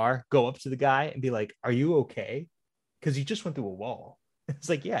the car, go up to the guy and be like, are you okay? Because you just went through a wall. It's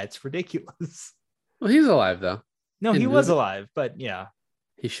like, yeah, it's ridiculous. Well, he's alive though. No, he was alive, but yeah,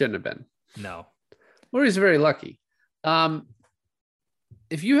 he shouldn't have been. No, or he's very lucky.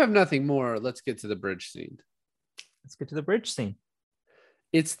 If you have nothing more, let's get to the bridge scene. Let's get to the bridge scene.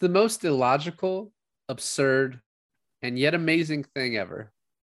 It's the most illogical, absurd, and yet amazing thing ever.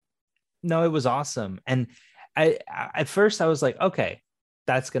 No, it was awesome. And I at first I was like, okay,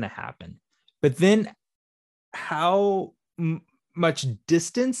 that's gonna happen. But then how much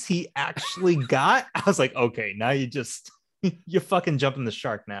distance he actually got, I was like, okay, now you fucking jumping the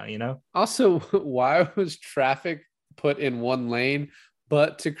shark now, you know? Also, why was traffic put in one lane,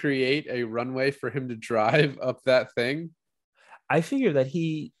 but to create a runway for him to drive up that thing? I figured that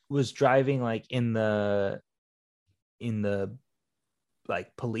he was driving like in the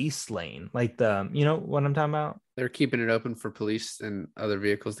like police lane, like the, you know what I'm talking about? They're keeping it open for police and other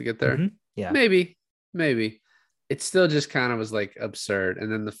vehicles to get there. Mm-hmm. Yeah, maybe. It still just kind of was like absurd.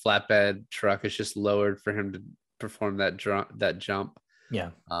 And then the flatbed truck is just lowered for him to perform that jump.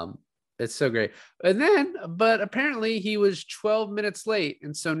 Yeah. It's so great. And then, but apparently he was 12 minutes late.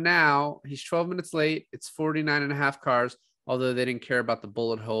 And so now he's 12 minutes late. It's 49 and a half cars, although they didn't care about the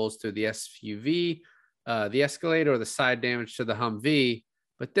bullet holes to the SUV, the Escalade, or the side damage to the Humvee.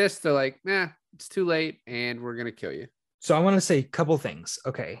 But this, they're like, nah, it's too late and we're going to kill you. So I want to say a couple things.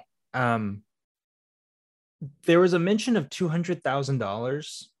 Okay. There was a mention of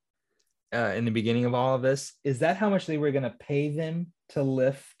 $200,000 in the beginning of all of this. Is that how much they were going to pay them to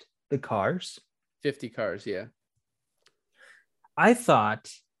lift the cars? 50 cars, yeah. I thought,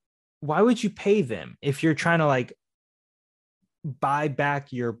 why would you pay them if you're trying to like buy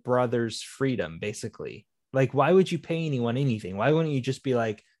back your brother's freedom, basically? Like, why would you pay anyone anything? Why wouldn't you just be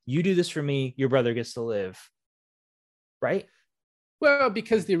like, you do this for me, your brother gets to live, right? Well,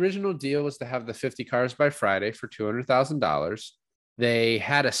 because the original deal was to have the 50 cars by Friday for $200,000. They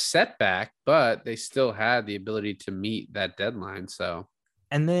had a setback, but they still had the ability to meet that deadline. So,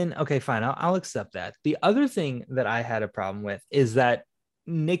 and then, okay, fine, I'll accept that. The other thing that I had a problem with is that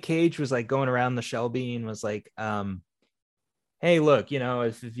Nick Cage was like going around the Shelby and was like, hey, look, you know,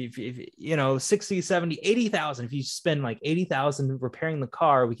 if you know, 60, 70, 80,000, if you spend like 80,000 repairing the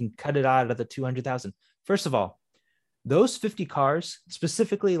car, we can cut it out of the 200,000. First of all, those 50 cars,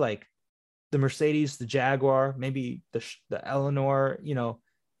 specifically like the Mercedes, the Jaguar, maybe the Eleanor, you know,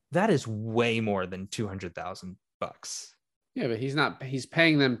 that is way more than $200,000. Yeah, but he's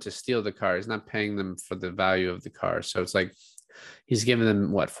paying them to steal the car. He's not paying them for the value of the car. So it's like he's giving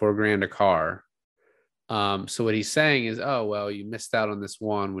them what, $4,000 a car. So what he's saying is, oh, well, you missed out on this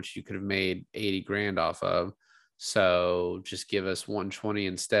one, which you could have made 80 grand off of. So just give us 120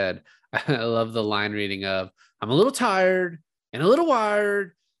 instead. I love the line reading of, I'm a little tired and a little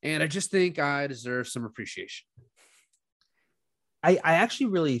wired, and I just think I deserve some appreciation. I actually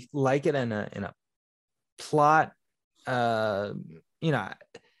really like it in a plot. You know,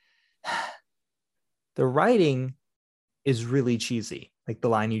 the writing is really cheesy, like the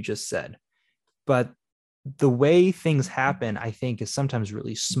line you just said, but the way things happen, I think, is sometimes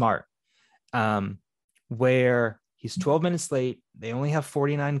really smart. Where he's 12 minutes late, they only have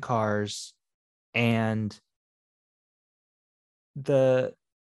 49 cars, and the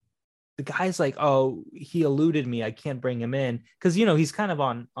guy's like, oh, he eluded me, I can't bring him in, because he's kind of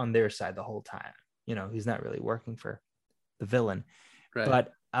on their side the whole time. He's not really working for the villain. Right.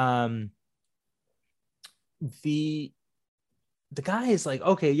 But the guy is like,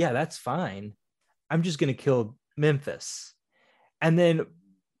 okay, yeah, that's fine, I'm just gonna kill Memphis. And then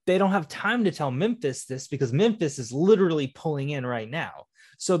they don't have time to tell Memphis this, because Memphis is literally pulling in right now.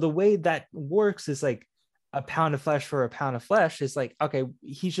 So the way that works is like a pound of flesh for a pound of flesh is like, okay,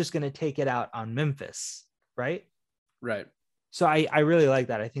 he's just going to take it out on Memphis. Right. Right. So I really like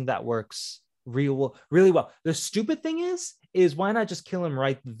that. I think that works really well. The stupid thing is why not just kill him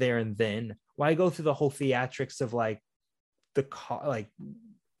right there and then? Why go through the whole theatrics of like the car, like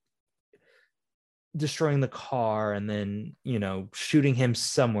destroying the car and then shooting him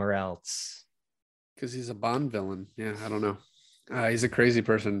somewhere else? Because he's a Bond villain. Yeah, I don't know. He's a crazy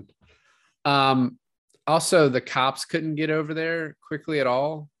person. Also, the cops couldn't get over there quickly at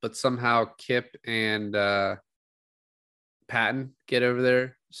all, but somehow Kip and Patton get over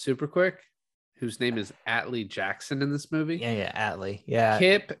there super quick. Whose name is Atlee Jackson in this movie? Yeah, Atlee. Yeah,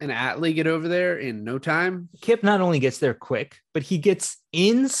 Kip and Atlee get over there in no time. Kip not only gets there quick, but he gets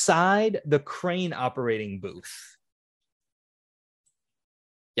inside the crane operating booth.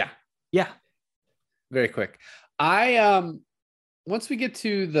 Yeah, very quick. I once we get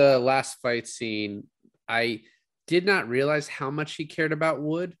to the last fight scene, I did not realize how much he cared about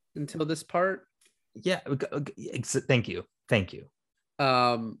Wood until this part. Yeah, thank you.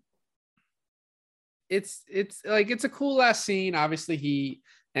 It's like, it's a cool last scene. Obviously, he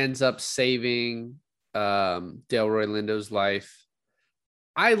ends up saving Delroy Lindo's life.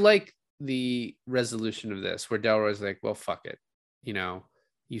 I like the resolution of this, where Delroy's like, well, fuck it.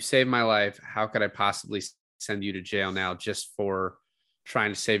 You saved my life. How could I possibly send you to jail now just for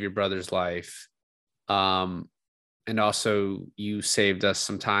trying to save your brother's life? And also, you saved us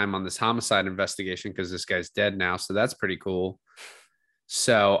some time on this homicide investigation because this guy's dead now. So that's pretty cool.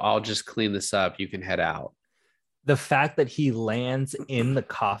 So I'll just clean this up. You can head out. The fact that he lands in the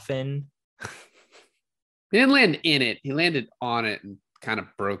coffin. He didn't land in it. He landed on it and kind of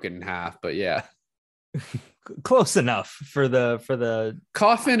broke it in half. But yeah. Close enough for the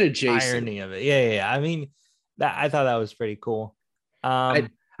coffin adjacent irony of it. Yeah. I mean, I thought that was pretty cool. I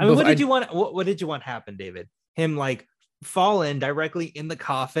mean, what did you want happen, David? Him like fall in directly in the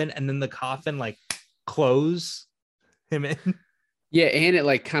coffin, and then the coffin like close him in. Yeah, and it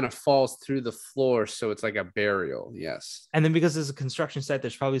like kind of falls through the floor, so it's like a burial. Yes. And then because there's a construction site,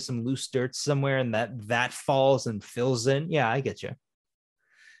 there's probably some loose dirt somewhere, and that falls and fills in. Yeah, I get you.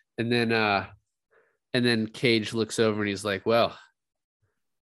 And then Cage looks over and he's like, well,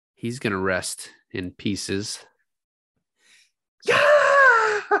 he's gonna rest in pieces. Yeah.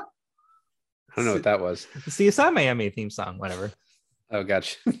 I don't know what that was. The CSI Miami theme song, whatever. Oh,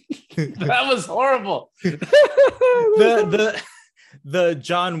 gotcha. That was horrible. the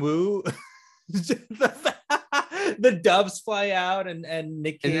John Woo, the doves fly out, and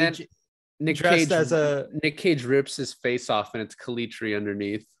Nick Cage, Nick Cage rips his face off, and it's Calitri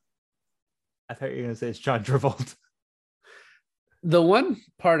underneath. I thought you were gonna say it's John Travolta. The one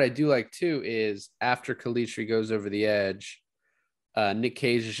part I do like too is after Calitri goes over the edge, Nick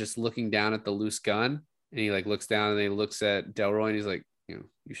Cage is just looking down at the loose gun, and he like looks down and he looks at Delroy and he's like, you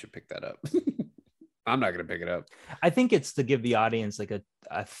should pick that up. I'm not gonna pick it up. I think it's to give the audience like a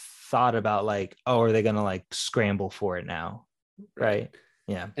thought about like, oh, are they gonna like scramble for it now? Right.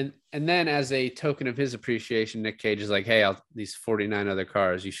 Yeah. And then as a token of his appreciation, Nick Cage is like, hey, these 49 other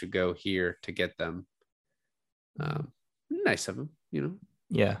cars, you should go here to get them. Nice of him,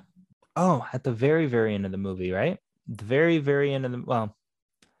 Yeah. Oh, at the very, very end of the movie, right? The very, very end of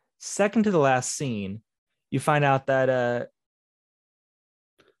second to the last scene, you find out that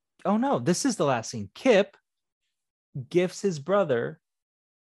oh no, this is the last scene. Kip gifts his brother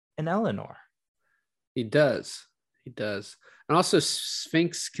an Eleanor. He does. And also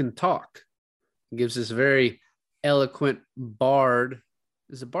Sphinx can talk. He gives this very eloquent bard.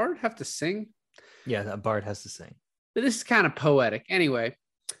 Does a bard have to sing? Yeah, that bard has to sing. But this is kind of poetic. Anyway,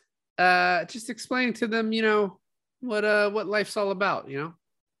 just explaining to them, what life's all about,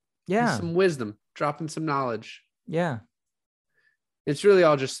 Yeah. Some wisdom, dropping some knowledge. Yeah. It's really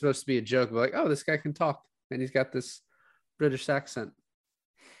all just supposed to be a joke, but like, oh, this guy can talk and he's got this British accent.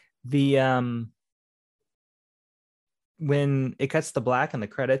 The when it cuts to black and the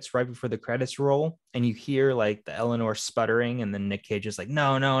credits, right before the credits roll, and you hear like the Eleanor sputtering, and then Nick Cage is like,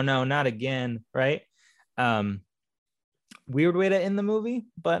 no, no, no, not again, right? Weird way to end the movie,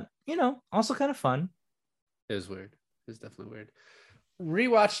 but also kind of fun. It was weird. It was definitely weird.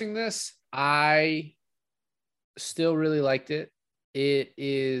 Rewatching this, I still really liked it. It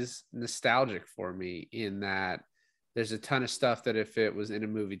is nostalgic for me in that there's a ton of stuff that if it was in a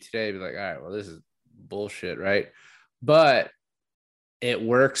movie today, I'd be like, all right, well, this is bullshit, right? But it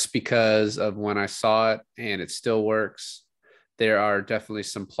works because of when I saw it, and it still works. There are definitely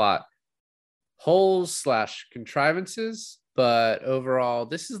some plot holes / contrivances, but overall,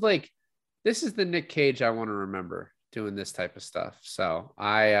 this is the Nick Cage I want to remember doing this type of stuff. So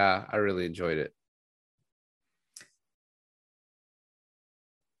I really enjoyed it.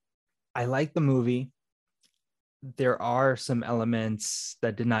 I like the movie. There are some elements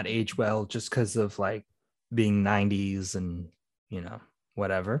that did not age well just because of like being 90s and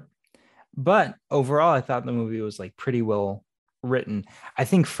whatever, but overall I thought the movie was like pretty well written. I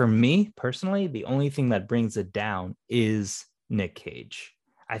think for me personally, the only thing that brings it down is Nick Cage.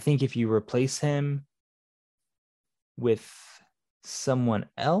 I think if you replace him with someone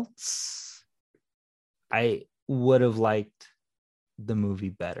else, I would have liked the movie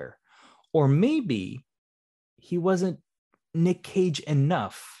better. Or maybe he wasn't Nick Cage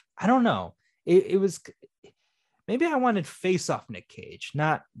enough. I don't know. It was, maybe I wanted Face Off Nick Cage,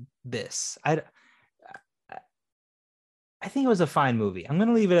 not this. I think it was a fine movie. I'm going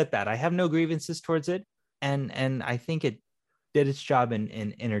to leave it at that. I have no grievances towards it. And I think it did its job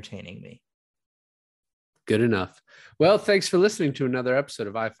in entertaining me. Good enough. Well, thanks for listening to another episode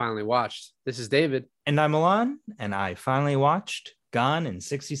of I Finally Watched. This is David. And I'm Milan, and I finally watched Gone in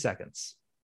 60 Seconds.